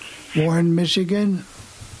 Yeah. Warren, Michigan.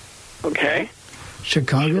 Okay.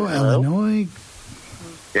 Chicago, Illinois.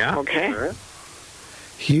 Yeah. Okay.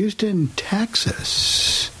 Houston,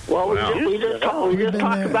 Texas. Well, we just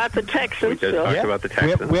talked about the Texans. We just talked about the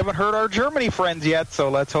Texans. We haven't heard our Germany friends yet, so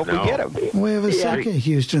let's hope we get them. We have a second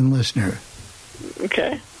Houston listener.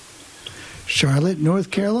 Okay. Charlotte,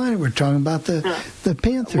 North Carolina. We're talking about the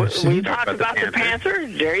Panthers. We talked about the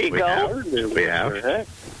Panthers. There you go. We have.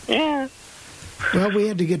 Yeah. Well, we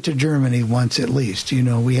had to get to Germany once at least. You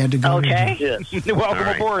know, we had to go. Okay. Welcome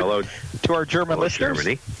right. aboard Hello. to our German Hello, listeners.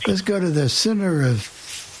 Germany. Let's go to the center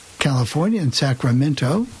of California in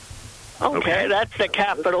Sacramento. Okay, that's the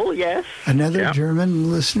capital, yes. Another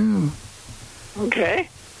German listener. Okay.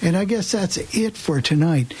 And I guess that's it for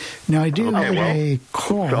tonight. Now, I do have a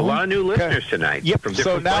call. So a lot of new listeners tonight. Yep. From So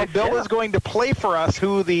different now places. Bill is going to play for us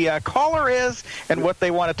who the caller is and what they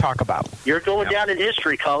want to talk about. You're going down in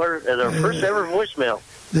history, caller, as our first ever voicemail.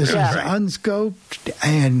 This is unscoped,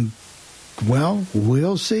 and, well,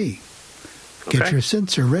 we'll see. Get your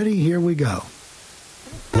sensor ready. Here we go.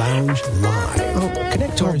 Lounge Live. Oh,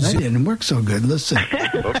 that didn't work so good. Listen.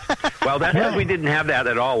 Well, that's because we didn't have that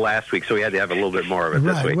at all last week, so we had to have a little bit more of it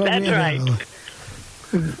this week. Well, That's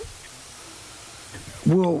right.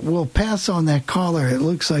 We'll pass on that caller. It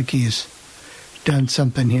looks like he's done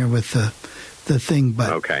something here with the thing,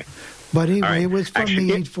 but okay. But anyway, it was from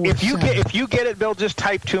the 847. If you get it, Bill, just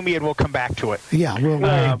type to me and we'll come back to it. Yeah, we'll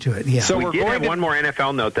get into it. Yeah. So we did have one more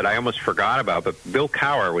NFL note that I almost forgot about, but Bill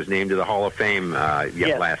Cowher was named to the Hall of Fame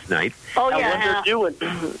last night. Oh, yeah. What they're doing,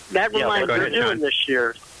 that reminds me, they're doing this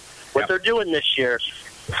year. What they're doing this year,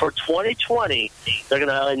 for 2020, they're going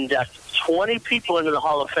to induct 20 people into the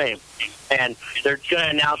Hall of Fame. And they're going to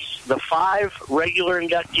announce the 5 regular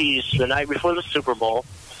inductees the night before the Super Bowl.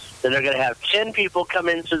 Then they're going to have 10 people come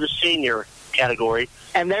into the senior category.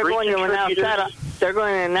 And they're going to announce that. They're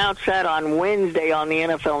going to announce that on Wednesday on the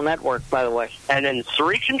NFL Network, by the way. And then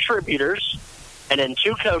 3 contributors, and then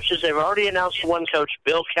 2 coaches. They've already announced one coach,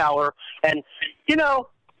 Bill Cowher. And Bill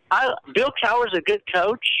Cowher's a good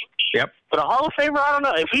coach. Yep. But a Hall of Famer, I don't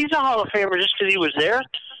know. If he's a Hall of Famer just because he was there,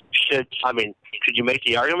 could you make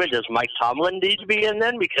the argument? Does Mike Tomlin need to be in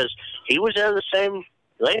then because he was there the same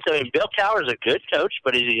length? I mean, Bill Cowher's a good coach,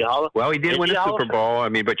 but is he Well, he did win a Super Bowl. I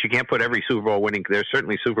mean, but you can't put every Super Bowl winning. There's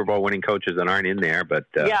certainly Super Bowl winning coaches that aren't in there, but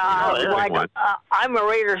I'm a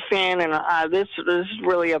Raiders fan, and this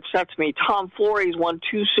really upsets me. Tom Flores won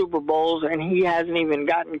 2 Super Bowls, and he hasn't even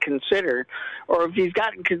gotten considered. Or if he's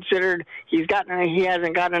gotten considered, he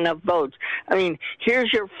hasn't gotten enough votes. I mean,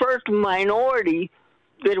 here's your first minority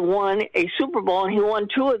that won a Super Bowl, and he won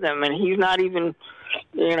 2 of them, and he's not even.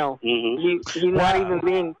 He's not even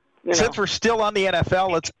being. Since we're still on the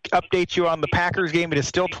NFL, let's update you on the Packers game. It is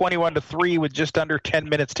still 21-3 with just under 10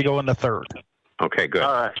 minutes to go in the third. Okay, good.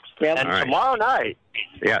 All right. Yep. And tomorrow night,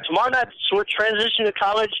 we're transitioning to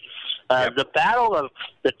college. The battle of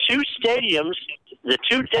the 2 stadiums, the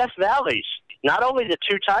 2 Death Valleys. Not only the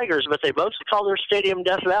 2 Tigers, but they both call their stadium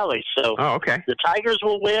Death Valley. So the Tigers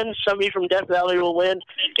will win. Somebody from Death Valley will win.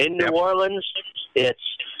 In New Orleans, it's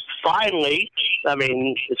finally, I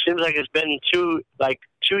mean, it seems like it's been 2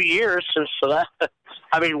 years since that.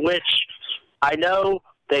 I mean, which I know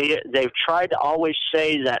they've tried to always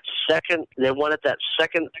say that they wanted that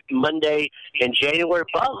second Monday in January,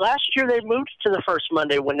 but last year they moved to the first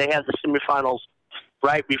Monday when they had the semifinals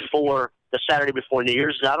right before the Saturday before New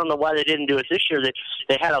Year's. I don't know why they didn't do it this year.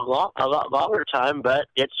 They had a lot longer time, but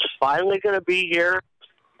it's finally going to be here.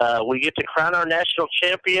 We get to crown our national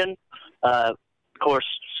champion. Of course,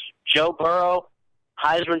 Joe Burrow,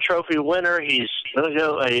 Heisman Trophy winner. He's going to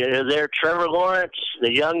go there. Trevor Lawrence,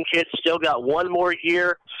 the young kid, still got 1 more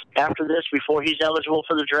year after this before he's eligible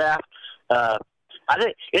for the draft. I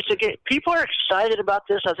think people are excited about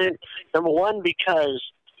this. I think, number one, because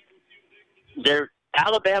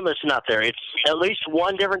Alabama's not there. It's at least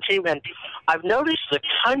one different team. And I've noticed the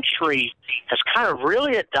country has kind of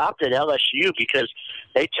really adopted LSU because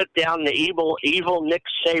they took down the evil Nick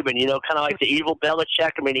Saban, kind of like the evil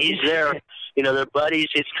Belichick. I mean, he's there. They're buddies.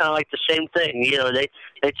 It's kind of like the same thing.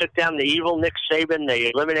 They took down the evil Nick Saban.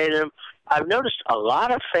 They eliminated him. I've noticed a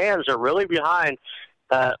lot of fans are really behind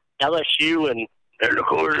LSU, and of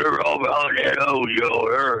course they're all behind that Joe.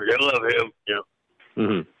 They love him.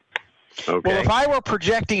 Mm-hmm. Okay. Well, if I were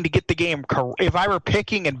projecting to get the game, if I were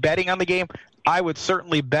picking and betting on the game, I would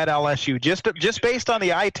certainly bet LSU. Just based on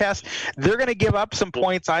the eye test, they're going to give up some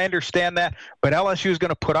points. I understand that, but LSU is going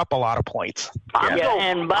to put up a lot of points.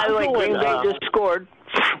 And by the way, Green Bay just scored.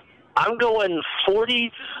 I'm going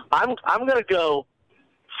 40. I'm going to go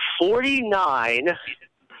 49-38.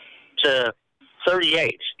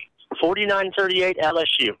 49-38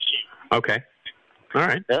 LSU. Okay. All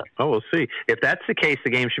right. Yeah. Oh, we'll see. If that's the case, the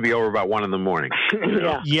game should be over about 1 in the morning.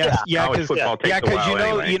 Yes. College football takes a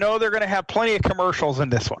while anyway. They're going to have plenty of commercials in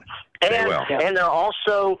this one. And they're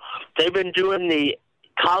also they've been doing the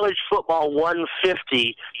college football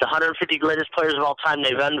 150, the 150 greatest players of all time.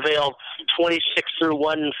 They've unveiled 26 through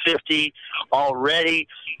 150 already.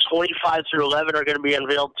 25 through 11 are going to be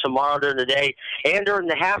unveiled tomorrow during the day, and during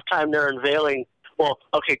the halftime they're unveiling.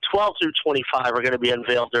 12 through 25 are going to be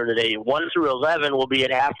unveiled during the day. 1 through 11 will be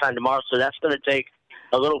at halftime tomorrow, so that's going to take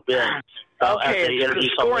a little bit.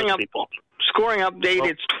 Scoring update,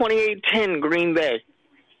 it's 28-10 Green Bay.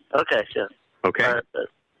 Okay, yeah. Okay.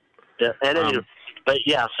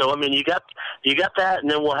 So I mean, you got that,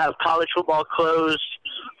 and then we'll have college football closed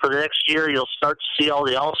for the next year. You'll start to see all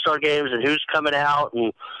the All-Star games and who's coming out,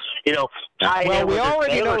 and Well, we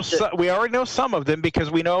already know some of them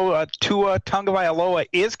because we know Tua Tagovailoa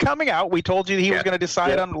is coming out. We told you he was going to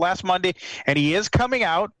decide on last Monday, and he is coming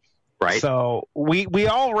out. Right. So we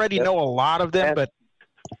already know a lot of them, but.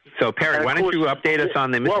 So, Perry, why don't you update us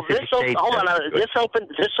on the Mississippi State? Hold on. This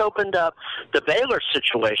opened up the Baylor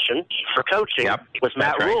situation for coaching with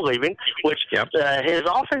Matt Rule leaving, which his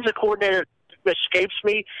offensive coordinator escapes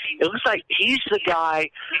me. It looks like he's the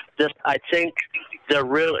guy that I think the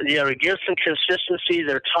real, it gives some consistency.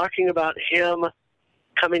 They're talking about him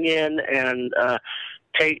coming in and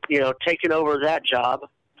taking over that job.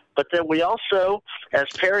 But then we also, as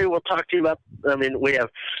Perry will talk to you about, we have,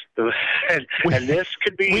 and this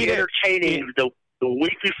could be entertaining. The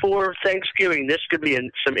week before Thanksgiving, this could be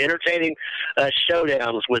some entertaining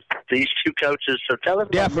showdowns with these two coaches. So tell us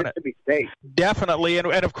about Mississippi State. Definitely. And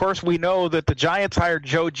of course, we know that the Giants hired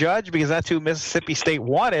Joe Judge because that's who Mississippi State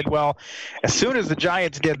wanted. Well, as soon as the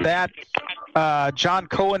Giants did that, John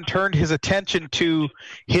Cohen turned his attention to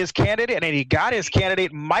his candidate, and he got his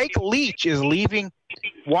candidate. Mike Leach is leaving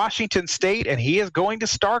Washington State, and he is going to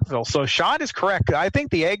Starkville. So Sean is correct. I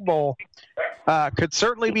think the Egg Bowl could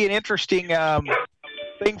certainly be an interesting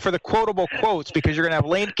thing for the quotable quotes because you're going to have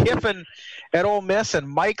Lane Kiffin at Ole Miss and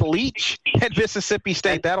Mike Leach at Mississippi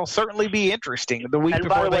State. That'll certainly be interesting the week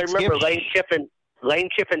before Thanksgiving. Remember Lane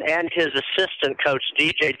Kiffin and his assistant coach,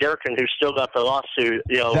 DJ Durkin, who still got the lawsuit.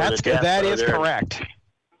 That is correct.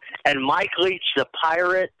 And Mike Leach, the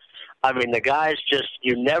Pirate, the guy's just,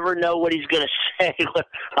 you never know what he's going to say. What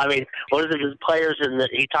is it, his players,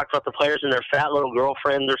 he talked about the players and their fat little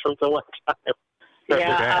girlfriends or something one time.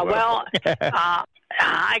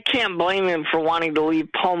 I can't blame him for wanting to leave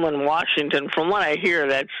Pullman, Washington. From what I hear,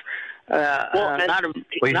 that's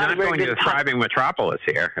he's not going to a thriving metropolis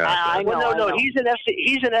here. No. He's an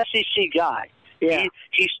SEC guy. Yeah.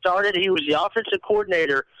 He was the offensive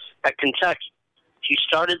coordinator at Kentucky. He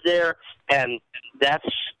started there, and that's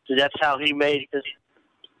how he made his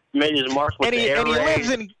mark with the air raid.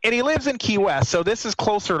 And he lives in Key West, so this is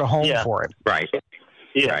closer to home for him. Right.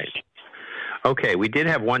 Yes. Right. Okay, we did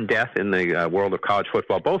have one death in the world of college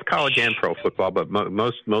football, both college and pro football, but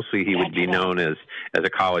mostly he would be known as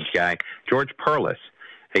a college guy. George Perlis,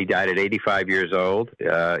 he died at 85 years old.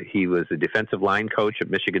 He was a defensive line coach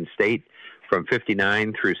at Michigan State from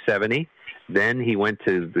 59 through 70. Then he went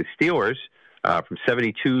to the Steelers from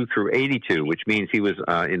 72 through 82, which means he was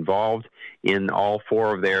involved in all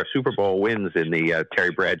four of their Super Bowl wins in the Terry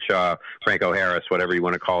Bradshaw, Franco Harris, whatever you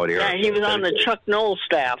want to call it. Yeah, he was on the Chuck Noll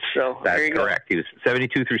staff. So that's correct. He was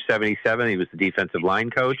 72 through 77. He was the defensive line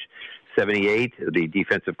coach. 78, the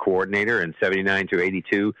defensive coordinator, and 79 through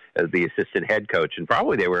 82 as the assistant head coach. And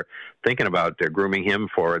probably they were thinking about grooming him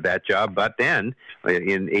for that job. But then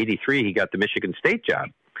in 83, he got the Michigan State job.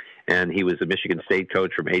 And he was a Michigan State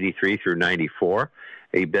coach from 83 through 94.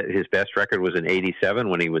 His best record was in 87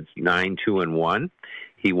 when he was 9-2-1.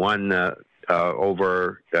 He won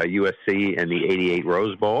over USC in the 88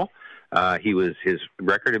 Rose Bowl. His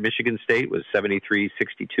record at Michigan State was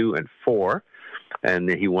 73-62-4. And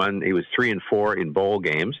he was 3-4 in bowl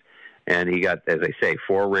games. And he got, as I say,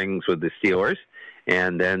 4 rings with the Steelers.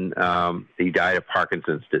 And then he died of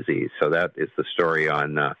Parkinson's disease. So that is the story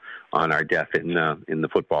on our death in the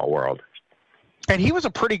football world. And he was a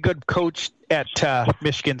pretty good coach at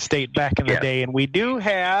Michigan State back in the day. And we do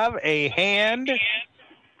have a hand.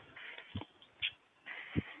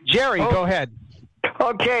 Jerry, go ahead.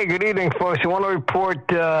 Okay, good evening, folks. I want to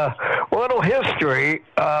report a little history.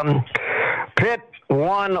 Pitt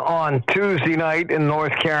won on Tuesday night in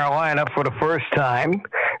North Carolina for the first time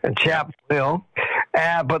in Chapel Hill.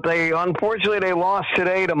 But unfortunately they lost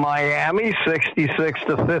today to Miami,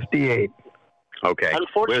 66-58. Okay.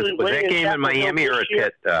 Unfortunately, was that game in Miami or at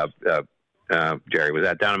Pitt, Jerry? Was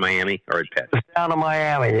that down in Miami or at Pitt? It's down in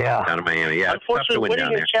Miami, yeah. Down in Miami, yeah. Unfortunately,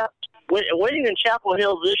 winning in Chapel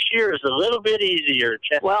Hill this year is a little bit easier.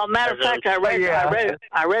 Well, matter of fact, I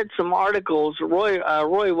read some articles.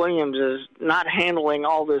 Roy Williams is not handling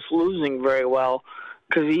all this losing very well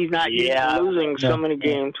because he's not used to losing so many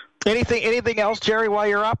games. Anything else, Jerry, while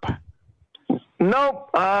you're up? Nope.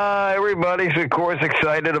 Everybody's, of course,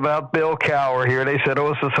 excited about Bill Cowher here. They said it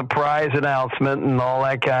was a surprise announcement and all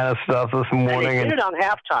that kind of stuff this morning. And they did it on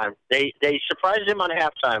halftime. They surprised him on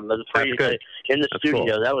halftime in the studio.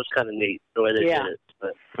 Cool. That was kind of neat, the way they did it.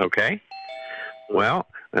 But. Okay. Well,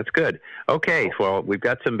 that's good. Okay, well, we've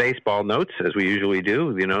got some baseball notes, as we usually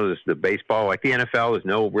do. There's the baseball, like the NFL, there's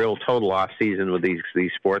no real total off season with these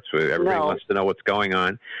sports. Everybody wants to know what's going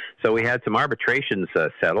on. So we had some arbitrations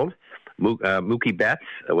settled. Mookie Betts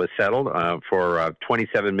was settled for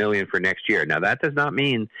 $27 million for next year. Now, that does not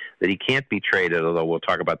mean that he can't be traded, although we'll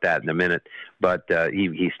talk about that in a minute. But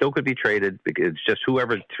he still could be traded because it's just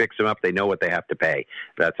whoever picks him up, they know what they have to pay.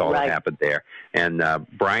 That's all that happened there. And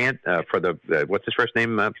Bryant, for the what's his first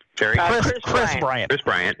name, Terry? Chris Bryant. Chris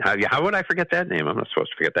Bryant. How would I forget that name? I'm not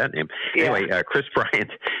supposed to forget that name. Yeah. Anyway, Chris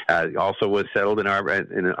Bryant also was settled in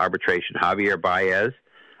an arbitration. Javier Baez,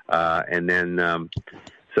 and then.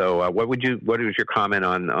 So, what was your comment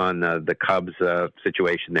on the Cubs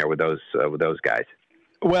situation there with those guys?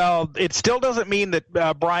 Well, it still doesn't mean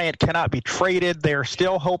that Bryant cannot be traded. They're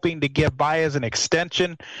still hoping to give Baez an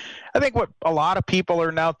extension. I think what a lot of people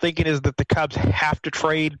are now thinking is that the Cubs have to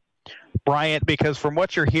trade Bryant because from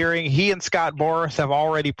what you're hearing, he and Scott Boras have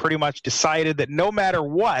already pretty much decided that no matter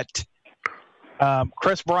what,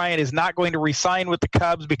 Chris Bryant is not going to re-sign with the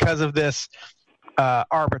Cubs because of this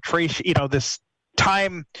arbitration, this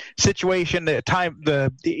time situation, meaning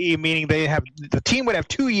the team would have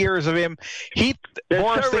 2 years of him.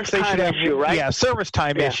 Boras thinks they should have service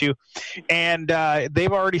time issue, and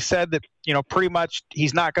they've already said that pretty much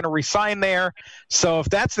he's not going to resign there. So if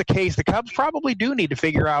that's the case, the Cubs probably do need to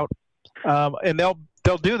figure out, and they'll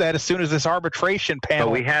do that as soon as this arbitration panel.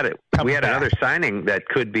 But we had another signing that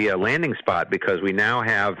could be a landing spot because we now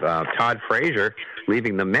have Todd Frazier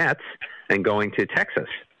leaving the Mets and going to Texas.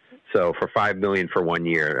 So for $5 million for 1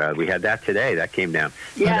 year, we had that today. That came down.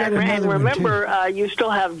 Yeah, and remember, you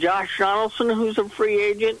still have Josh Donaldson, who's a free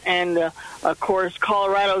agent, and of course,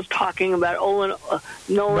 Colorado's talking about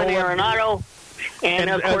Nolan Arenado, and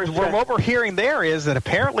of course, what we're hearing there is that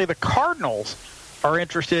apparently the Cardinals are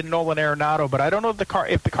interested in Nolan Arenado, but I don't know if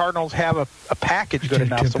the Cardinals have a package good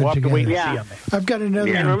enough, so we'll have to wait and see on that. I've got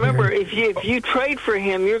another. And remember, if you trade for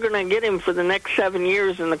him, you're going to get him for the next 7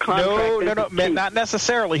 years in the contract. No, not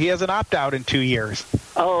necessarily. He has an opt-out in 2 years.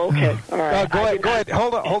 Oh, okay. All right. Go ahead.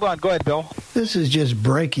 Hold on. Go ahead, Bill. This is just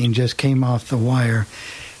breaking. Just came off the wire.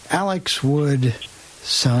 Alex Wood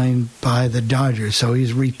signed by the Dodgers, so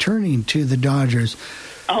he's returning to the Dodgers.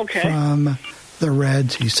 Okay. From the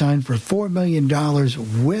Reds. He signed for $4 million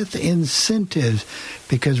with incentives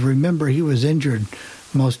because, remember, he was injured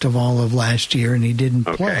most of all of last year and he didn't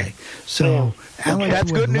play. So Alex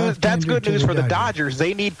that's good news. That's good news for the Dodgers.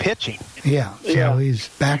 They need pitching. Yeah. So he's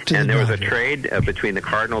back to the Dodgers. And there was a trade between the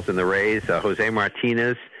Cardinals and the Rays. Jose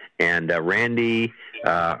Martinez and Randy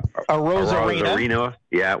Arozarena.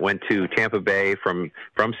 Yeah, went to Tampa Bay from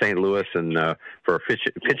St. Louis and for a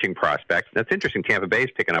pitching prospect. That's interesting. Tampa Bay is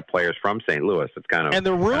picking up players from St. Louis. It's kind of. And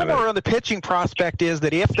the rumor on the pitching prospect is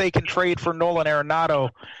that if they can trade for Nolan Arenado,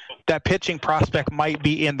 that pitching prospect might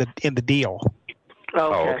be in the deal.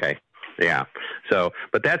 Okay. Yeah. So,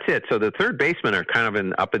 but that's it. So the third basemen are kind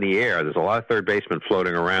of up in the air. There's a lot of third basemen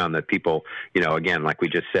floating around that people, again, like we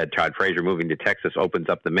just said, Todd Frazier moving to Texas opens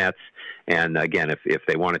up the Mets. And again, if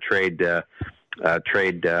they want to trade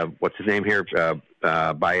what's his name here,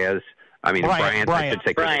 Baez. I mean, Bryant. I should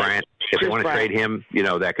say Chris Bryant. If they want to trade him,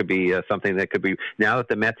 that could be something that could be now that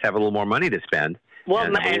the Mets have a little more money to spend.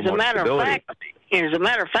 Well, as a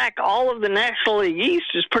matter of fact, all of the National League East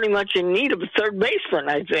is pretty much in need of a third baseman,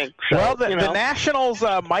 I think. So, well, the Nationals,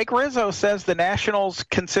 Mike Rizzo says the Nationals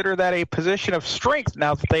consider that a position of strength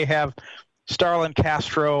now that they have Starlin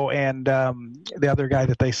Castro and the other guy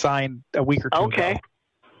that they signed a week or two ago.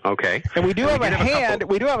 Okay. And we do have a hand.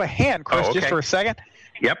 We do have a hand, Chris, just for a second.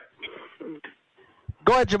 Yep.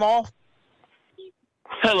 Go ahead, Jamal.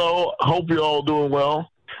 Hello. Hope you're all doing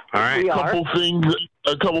well. All right.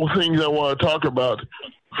 A couple things I want to talk about.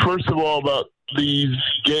 First of all, about these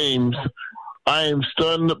games, I am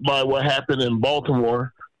stunned by what happened in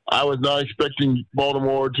Baltimore. I was not expecting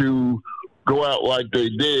Baltimore to go out like they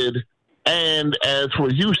did. And as for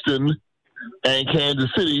Houston and Kansas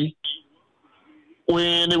City,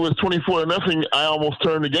 when it was 24-0, I almost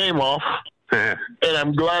turned the game off. And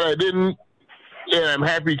I'm glad I didn't. And I'm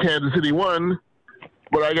happy Kansas City won.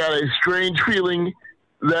 But I got a strange feeling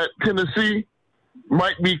that Tennessee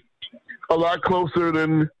might be a lot closer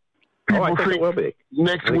than people think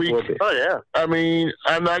next week. Oh, yeah.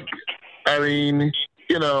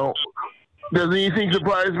 Does anything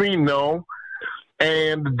surprise me? No.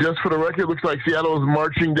 And just for the record, it looks like Seattle is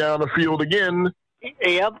marching down the field again.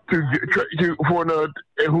 Yep. For another,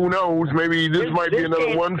 who knows? Maybe this might be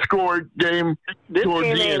another one-score game towards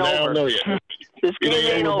the end. I don't know yet. This game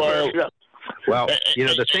ain't over. Well,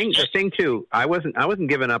 the thing too, I wasn't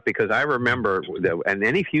giving up because I remember, and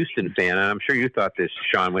any Houston fan, and I'm sure you thought this,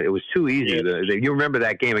 Sean, it was too easy. You remember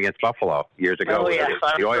that game against Buffalo years ago? Oh, yeah.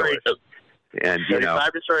 The Oilers. And,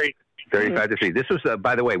 35-3. 35-3. This was,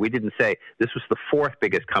 by the way, we didn't say this was the fourth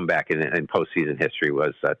biggest comeback in postseason history.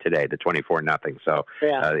 Was today the 24-0. So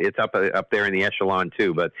it's up there in the echelon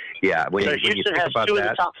too. But yeah, when you think about two that, in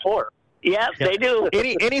the top four. Yes, they do.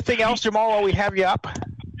 Anything else, Jamal? While we have you up.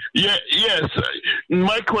 Yeah. Yes.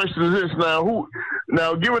 My question is this: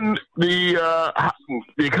 now, given the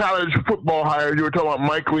college football hires, you were talking about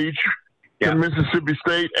Mike Leach from Mississippi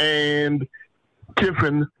State and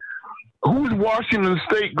Kiffin. Who's Washington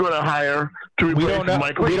State going to hire to replace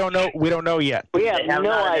Mike Leach? We don't know yet. We have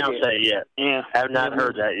no idea. Announced that yet. Yeah. I have not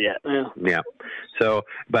heard that yet. Yeah. So,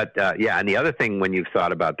 but and the other thing when you've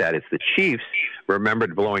thought about that is the Chiefs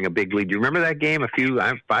remembered blowing a big lead. Do you remember that game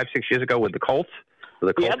 5-6 years ago with the Colts?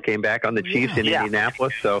 The Colts came back on the Chiefs in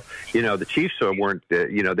Indianapolis. So, the Chiefs weren't, they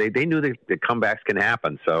knew that the comebacks can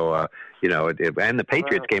happen. So, and the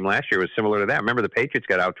Patriots game last year was similar to that. Remember, the Patriots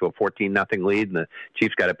got out to a 14-0 lead, and the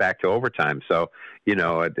Chiefs got it back to overtime. So,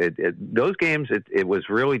 those games, it was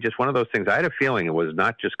really just one of those things. I had a feeling it was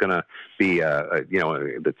not just going to be,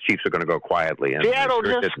 the Chiefs are going to go quietly. And Seattle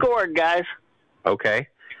just scored, guys. Okay.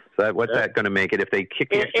 So what's that going to make it if they kick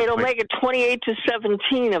the extra It'll point? make it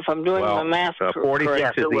 28-17 if I'm doing my math.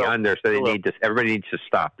 46 is the under, so everybody needs to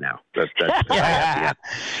stop now.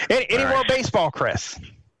 Any more baseball, Chris?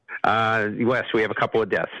 Yes, we have a couple of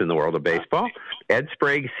deaths in the world of baseball. Ed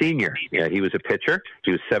Sprague Sr., he was a pitcher.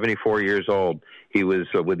 He was 74 years old. He was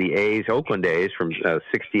with the A's, Oakland A's, from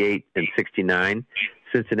 68 and 69.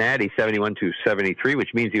 Cincinnati, 71 to 73,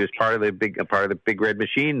 which means he was part of the Big Red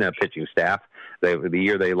Machine pitching staff. The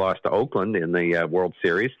year they lost to Oakland in the World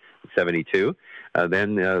Series, 72.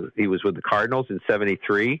 Then he was with the Cardinals in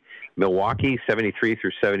 73, Milwaukee, 73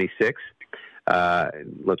 through 76.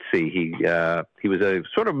 Let's see, he was a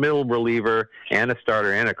sort of middle reliever and a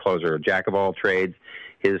starter and a closer, a jack of all trades.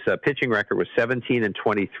 His pitching record was 17 and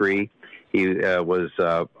 23. He was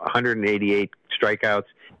 188 strikeouts.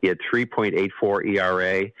 He had 3.84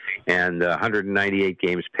 ERA and 198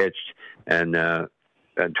 games pitched and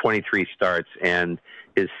 23 starts. And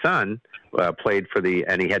his son played for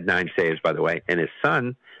and he had 9 saves, by the way. And his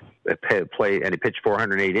son played, and he pitched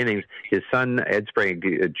 408 innings. His son, Ed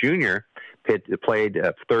Sprague Jr., played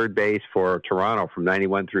third base for Toronto from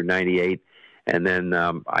 91 through 98. And then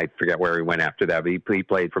I forget where he went after that, but he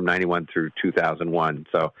played from 91 through 2001.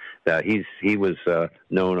 So he was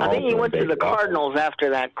known. I think he went to the Cardinals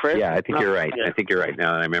after that, Chris. Yeah, I think you're right. I think you're right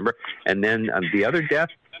now that I remember. And then the other death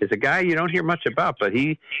is a guy you don't hear much about, but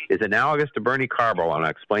he is analogous to Bernie Carbo, and I'll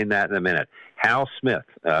explain that in a minute. Hal Smith.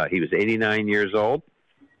 He was 89 years old.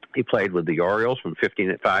 He played with the Orioles from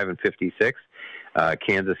 55 and 56,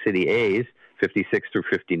 Kansas City A's, 56 through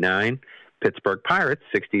 59. Pittsburgh Pirates,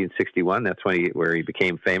 60 and 61. That's where he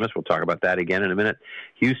became famous. We'll talk about that again in a minute.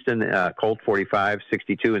 Houston, Colt 45,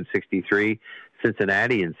 62 and 63.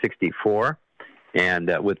 Cincinnati in 64.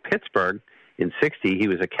 And with Pittsburgh in 60, he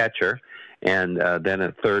was a catcher. And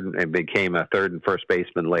then became a third and first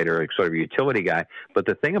baseman later, sort of a utility guy. But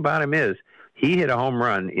the thing about him is, he hit a home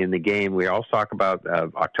run in the game. We all talk about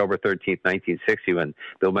October 13th, 1960, when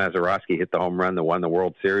Bill Mazeroski hit the home run that won the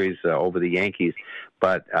World Series over the Yankees.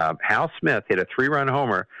 But Hal Smith hit a 3-run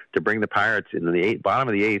homer to bring the Pirates in the bottom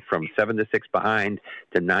of the 8th from 7-6 behind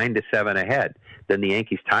to 9-7 ahead. Then the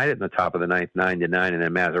Yankees tied it in the top of the 9th, 9-9, and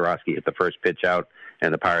then Mazeroski hit the first pitch out,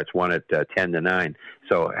 and the Pirates won it 10-9.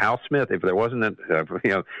 So Hal Smith, if there wasn't,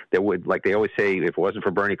 there would, like they always say, if it wasn't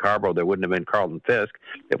for Bernie Carbo, there wouldn't have been Carlton Fisk.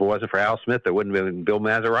 If it wasn't for Hal Smith, there wouldn't have been Bill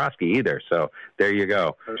Mazeroski either. So there you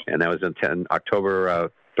go. And that was on October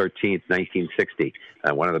 13th, 1960.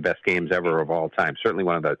 One of the best games ever of all time. Certainly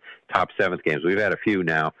one of the top 7th games. We've had a few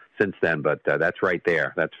now since then, but that's right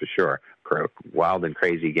there. That's for sure. Wild and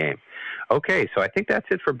crazy game. Okay, so I think that's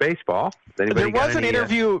it for baseball. There was an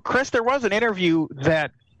interview, Chris. There was an interview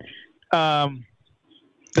that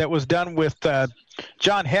that was done with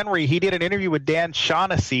John Henry. He did an interview with Dan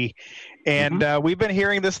Shaughnessy, and we've been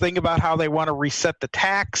hearing this thing about how they want to reset the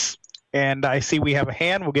tax. And I see we have a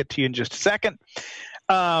hand. We'll get to you in just a second.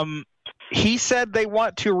 He said they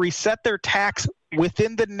want to reset their tax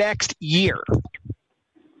within the next year.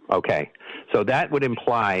 Okay. So that would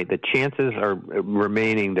imply the chances are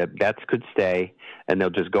remaining that Betts could stay, and they'll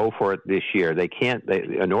just go for it this year. They can't.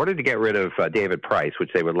 In order to get rid of David Price, which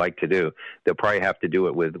they would like to do, they'll probably have to do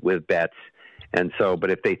it with Betts. And so, but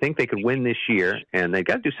if they think they could win this year, and they've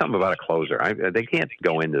got to do something about a closer. They can't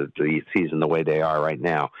go into the season the way they are right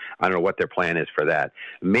now. I don't know what their plan is for that.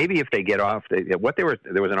 Maybe if they get off, there was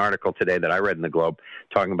an article today that I read in the Globe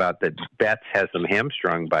talking about that Betts has them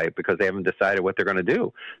hamstrung because they haven't decided what they're going to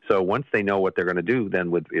do. So once they know what they're going to do, then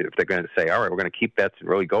if they're going to say, all right, we're going to keep Betts and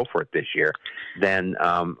really go for it this year, then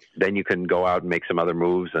you can go out and make some other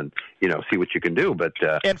moves and see what you can do. But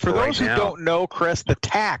and for those who don't know, Chris, the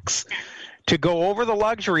tax to go over the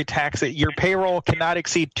luxury tax, that your payroll cannot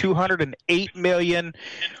exceed $208 million.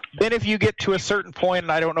 Then if you get to a certain point,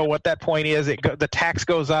 and I don't know what that point is, the tax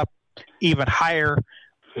goes up even higher.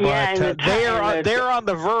 Yeah, but they're on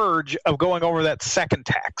the verge of going over that second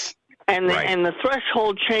tax. And the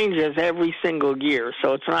threshold changes every single year,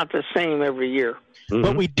 so it's not the same every year. Mm-hmm.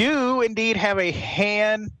 But we do indeed have a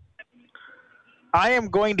hand. I am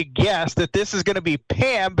going to guess that this is going to be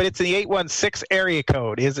Pam, but it's in the 816 area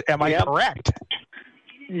code. Am I correct?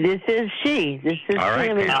 This is she. This is all right,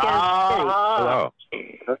 Pam in Kansas City. Hello.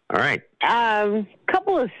 All right.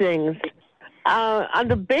 Couple of things. On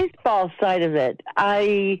the baseball side of it,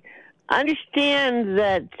 I understand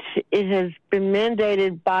that it has been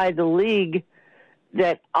mandated by the league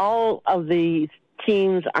that all of the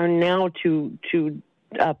teams are now to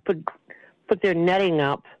put their netting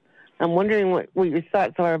up. I'm wondering what your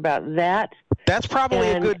thoughts are about that. That's probably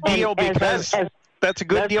a good deal because that's a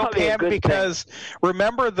good deal, Pam, because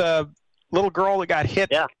remember the little girl that got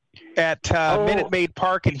hit at Minute Maid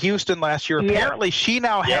Park in Houston last year? Apparently she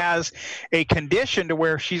now has a condition to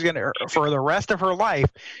where she's going to, for the rest of her life,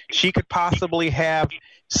 she could possibly have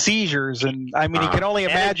seizures. And I mean, you can only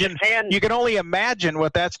imagine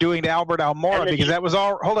what that's doing to Albert Almora, because that was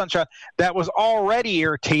hold on, Sean, that was already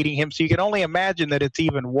irritating him. So you can only imagine that it's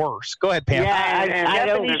even worse. Go ahead, Pam. Yeah,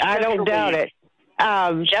 I don't doubt it.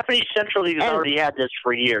 Japanese Central League has already had this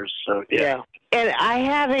for years. So yeah. And I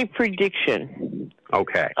have a prediction.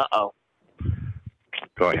 Okay. Uh-oh.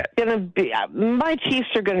 Go ahead. It's gonna be my Chiefs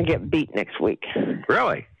are going to get beat next week.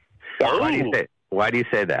 Really? Yeah. Why do you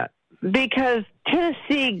say that? Because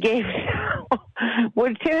Tennessee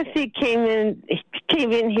when Tennessee came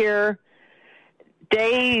in here,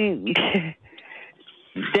 they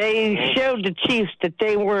showed the Chiefs that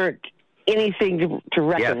they weren't anything to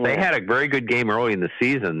reckon with. Yes, they had a very good game early in the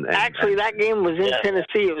season. Actually, that game was in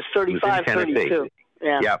Tennessee. It was 35-32.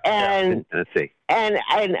 Yeah. And Tennessee. And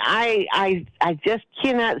I just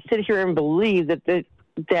cannot sit here and believe that the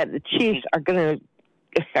Chiefs are going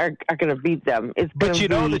to beat them. But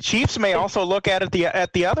the Chiefs may also look at it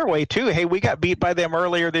the other way too. Hey, we got beat by them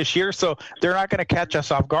earlier this year, so they're not going to catch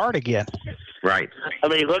us off guard again. Right. I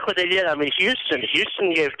mean, look what they did. I mean, Houston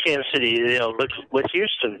gave Kansas City. Look with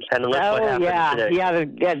Houston, and look what happened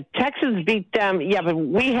today. Yeah. Texas beat them. Yeah, but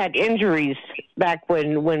we had injuries back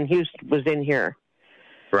when Houston was in here.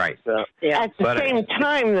 Right. So, At the same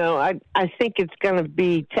time, though, I think it's going to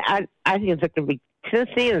be. I think it's going to be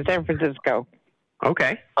Tennessee and San Francisco.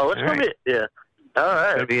 Okay. Oh, it's going to be all right.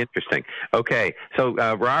 It's going to be interesting. Okay, so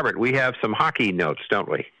Robert, we have some hockey notes, don't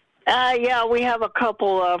we? Yeah, we have a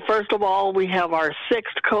couple. First of all, we have our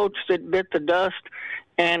sixth coach that bit the dust,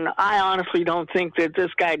 and I honestly don't think that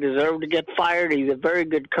this guy deserved to get fired. He's a very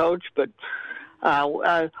good coach, but a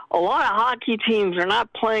lot of hockey teams are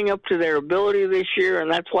not playing up to their ability this year, and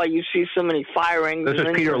that's why you see so many firings. This is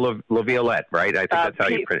Peter Laviolette, right? I think that's how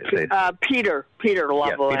you pronounce it. Peter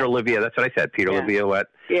Laviolette. Yeah, Peter Laviolette. That's what I said. Peter Laviolette.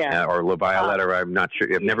 Yeah. Or Laviolette, or I'm not sure.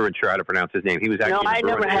 I've never been sure how to pronounce his name. He was actually in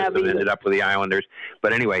the Bruins and ended up with the Islanders.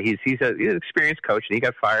 But anyway, he's an experienced coach, and he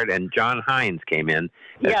got fired. And John Hines came in.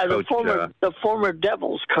 Yeah, coach, the former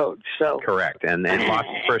Devils coach. So correct, and lost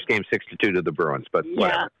the first game 6-2 to the Bruins. But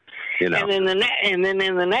whatever. You know. And then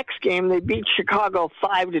in the next game, they beat Chicago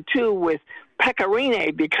 5-2 with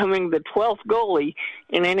Pecorine becoming the 12th goalie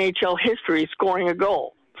in NHL history, scoring a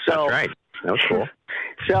goal. So that's right. That was cool.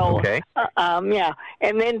 So okay.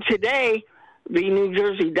 And then today, the New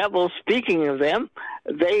Jersey Devils. Speaking of them,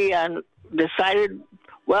 they decided.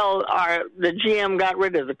 Well, the GM got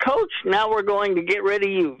rid of the coach. Now we're going to get rid of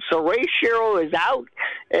you. So Ray Shero is out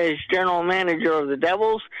as general manager of the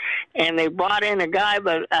Devils, and they brought in a guy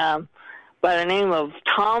by the name of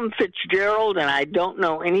Tom Fitzgerald, and I don't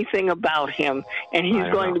know anything about him. And he's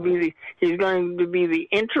going to be the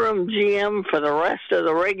interim GM for the rest of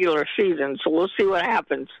the regular season. So we'll see what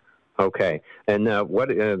happens. Okay. And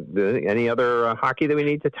any other hockey that we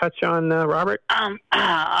need to touch on, Robert?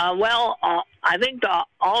 I think the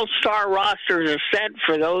All-Star rosters are set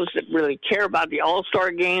for those that really care about the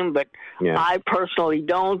All-Star game, but I personally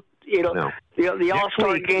don't. No. The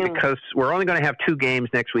All-Star game, because we're only going to have 2 games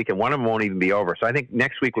next week, and one of them won't even be over. So I think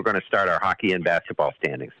next week we're going to start our hockey and basketball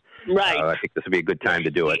standings. Right. I think this would be a good time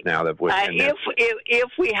to do it now that we're. If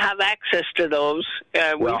we have access to those,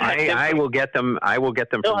 I will get them. I will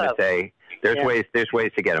get them from Missy. There's ways. There's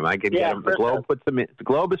ways to get them. I can get them. The Globe puts them in. The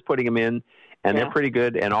Globe is putting them in, and they're pretty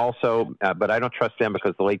good. And also, but I don't trust them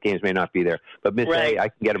because the late games may not be there. But Missy, I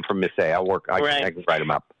can get them from Missy. I'll work. I can write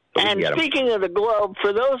them up. So and speaking of the Globe,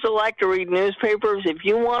 for those that like to read newspapers, if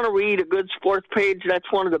you want to read a good sports page,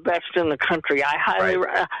 that's one of the best in the country. I highly.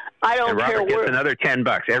 I don't and care Robert where. Gets another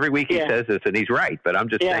 $10 every week. He says this, and he's right. But I'm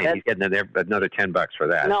just saying he's getting another $10 for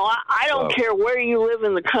that. No, I don't care where you live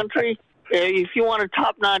in the country. If you want a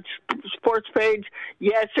top-notch sports page,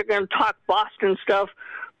 yes, they're going to talk Boston stuff,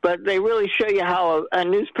 but they really show you how a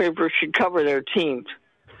newspaper should cover their teams.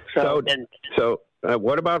 So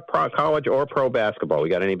what about college or pro basketball? We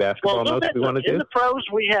got any basketball notes we want to do? In the pros,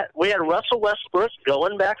 we had Russell Westbrook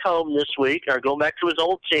going back home this week, or going back to his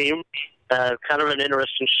old team. Kind of an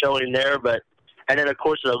interesting showing there, and then of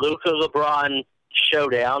course the Luka LeBron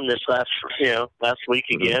showdown this last week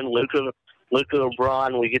again. Luka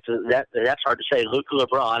LeBron, we get to that. That's hard to say. Luka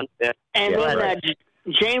LeBron, and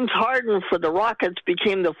James Harden for the Rockets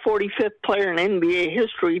became the 45th player in NBA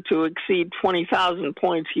history to exceed 20,000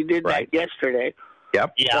 points. He did that yesterday.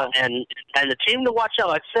 Yep. Yeah, and the team to watch out,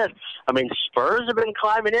 like I said, Spurs have been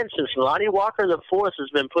climbing in since Lonnie Walker IV has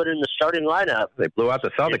been put in the starting lineup. They blew out the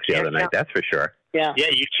Celtics the other night, that's for sure. Yeah,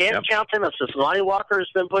 you can't count them since Lonnie Walker has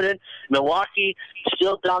been put in. Milwaukee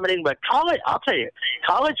still dominating, but I'll tell you,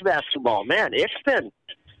 college basketball, man, it's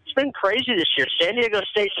been crazy this year. San Diego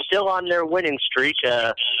State's still on their winning streak.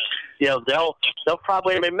 They'll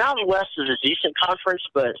probably. Mountain West is a decent conference,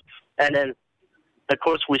 and then of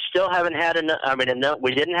course we still haven't had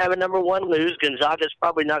we didn't have a number one lose. Gonzaga's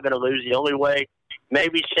probably not going to lose. The only way,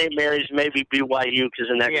 maybe St. Mary's, maybe BYU, because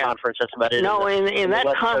in that conference that's about it. No, in that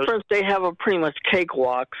conference they have a pretty much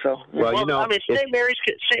cakewalk. So St. Mary's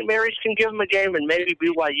can give them a game, and maybe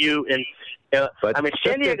BYU, and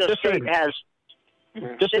San Diego State has.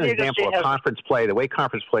 Just an example of conference play, the way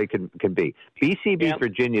conference play can be. BC beat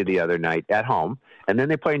Virginia the other night at home, and then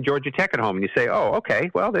they play in Georgia Tech at home, and you say, oh, okay,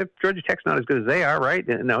 well, Georgia Tech's not as good as they are, right?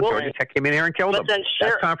 No, Georgia Tech came in here and killed them.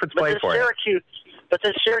 That's conference play for you. But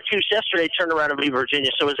then Syracuse yesterday turned around and beat Virginia,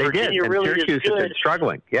 so is Virginia really as good? Syracuse has been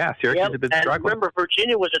struggling. Yeah, Syracuse has been struggling. And remember,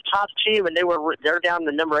 Virginia was a top team, and they're down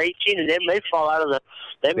to number 18, and they may fall out of the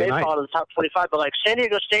top 25. But like San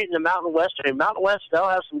Diego State and the Mountain West, Mountain West, they'll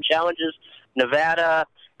have some challenges. Nevada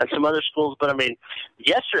and some other schools, but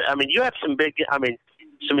yesterday, you have some big,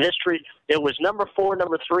 some history. It was number 4,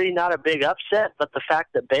 number 3, not a big upset, but the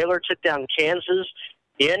fact that Baylor took down Kansas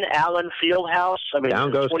in Allen Fieldhouse,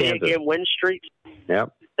 down goes 28-game win streak.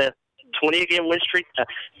 Yep. The 28-game win streak.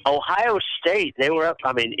 Ohio State, they were up.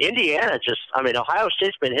 Indiana Ohio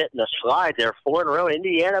State's been hitting a slide. They're 4 in a row.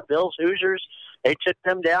 Indiana, Bills, Hoosiers. They took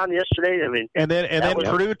them down yesterday. And then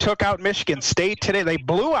Purdue took out Michigan State today. They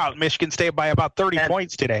blew out Michigan State by about 30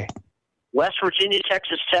 points today. West Virginia,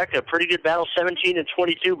 Texas Tech, a pretty good battle,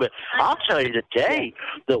 17-22. But I'll tell you today,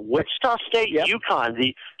 the Wichita State,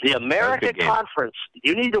 UConn, the America Conference.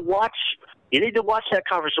 You need to watch. You need to watch that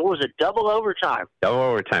conference. What was it? Double overtime.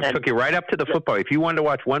 Took you right up to the football. If you wanted to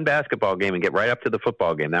watch one basketball game and get right up to the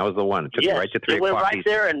football game, that was the one. It took you right to 3 o'clock. It went right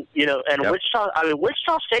there, and Wichita.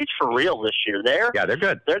 Wichita State's for real this year. They're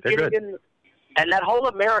good. They're good. And that whole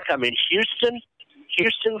America.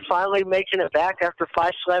 Houston finally making it back after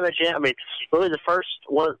 5 Slam Jam. Really the first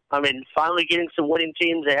one. Finally getting some winning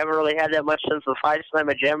teams. They haven't really had that much since the 5 Slam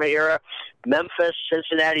Jam era. Memphis,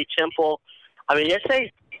 Cincinnati, Temple.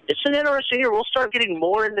 It's an interesting year. We'll start getting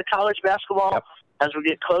more into college basketball as we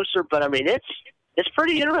get closer, but it's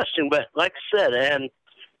pretty interesting. But like I said,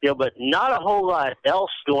 but not a whole lot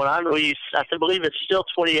else going on. I believe it's still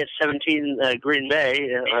 28-17 Green Bay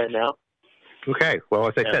right now. Okay. Well,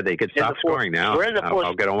 as I said, they could stop scoring now. We're in the fourth.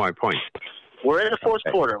 I'll get all my points. We're in the fourth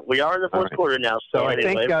quarter. We are in the fourth quarter now. So I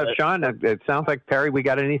think, Sean, it sounds like Perry. We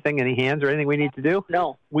got any hands or anything we need to do?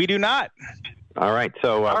 No, we do not. All right.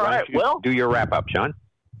 So do your wrap up, Sean.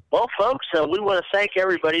 Well, folks, we want to thank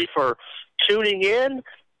everybody for tuning in.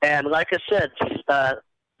 And like I said,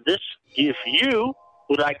 if you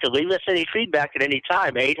would like to leave us any feedback at any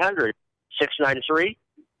time, 800-693-0595,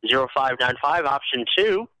 option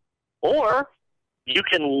 2. Or you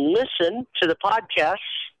can listen to the podcast,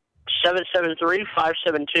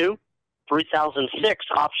 773-572-3006.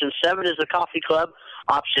 Option 7 is the Coffee Club.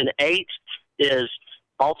 Option 8 is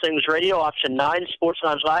All Things Radio. Option 9, Sports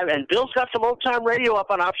Lounge Live. And Bill's got some old time radio up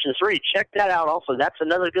on option 3. Check that out also. That's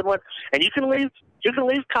another good one. And you can leave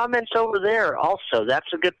comments over there also.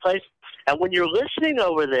 That's a good place. And when you're listening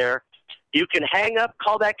over there, you can hang up,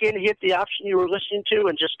 call back in, hit the option you were listening to,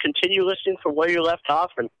 and just continue listening from where you left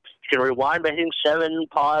off. And can rewind by hitting 7,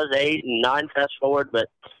 pause, 8, and 9, fast forward. But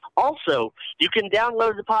also, you can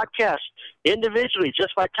download the podcast individually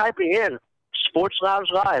just by typing in Sports Lounge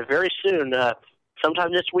Live very soon.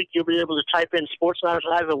 Sometime this week, you'll be able to type in Sports Lounge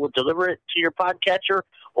Live, and we'll deliver it to your podcatcher,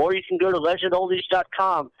 or you can go to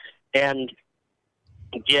legendoldies.com and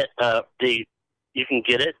get you can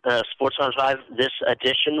get it, Sports Lounge Live, this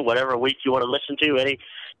edition, whatever week you want to listen to.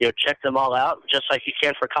 Check them all out, just like you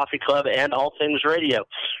can for Coffee Club and All Things Radio.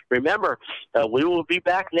 Remember, we will be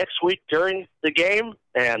back next week during the game,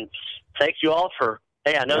 and thank you all for.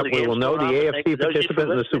 Hey, I know the we will know the AFC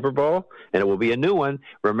participant in the Super Bowl, and it will be a new one.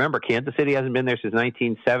 Remember, Kansas City hasn't been there since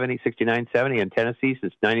 1970, 69-70, and Tennessee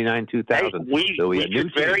since 99-2000. Hey, we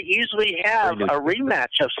could very easily have a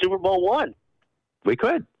rematch of Super Bowl I. We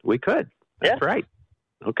could. That's right.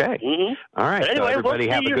 Okay. Mm-hmm. All right. But anyway, so everybody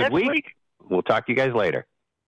have a good week. We'll talk to you guys later.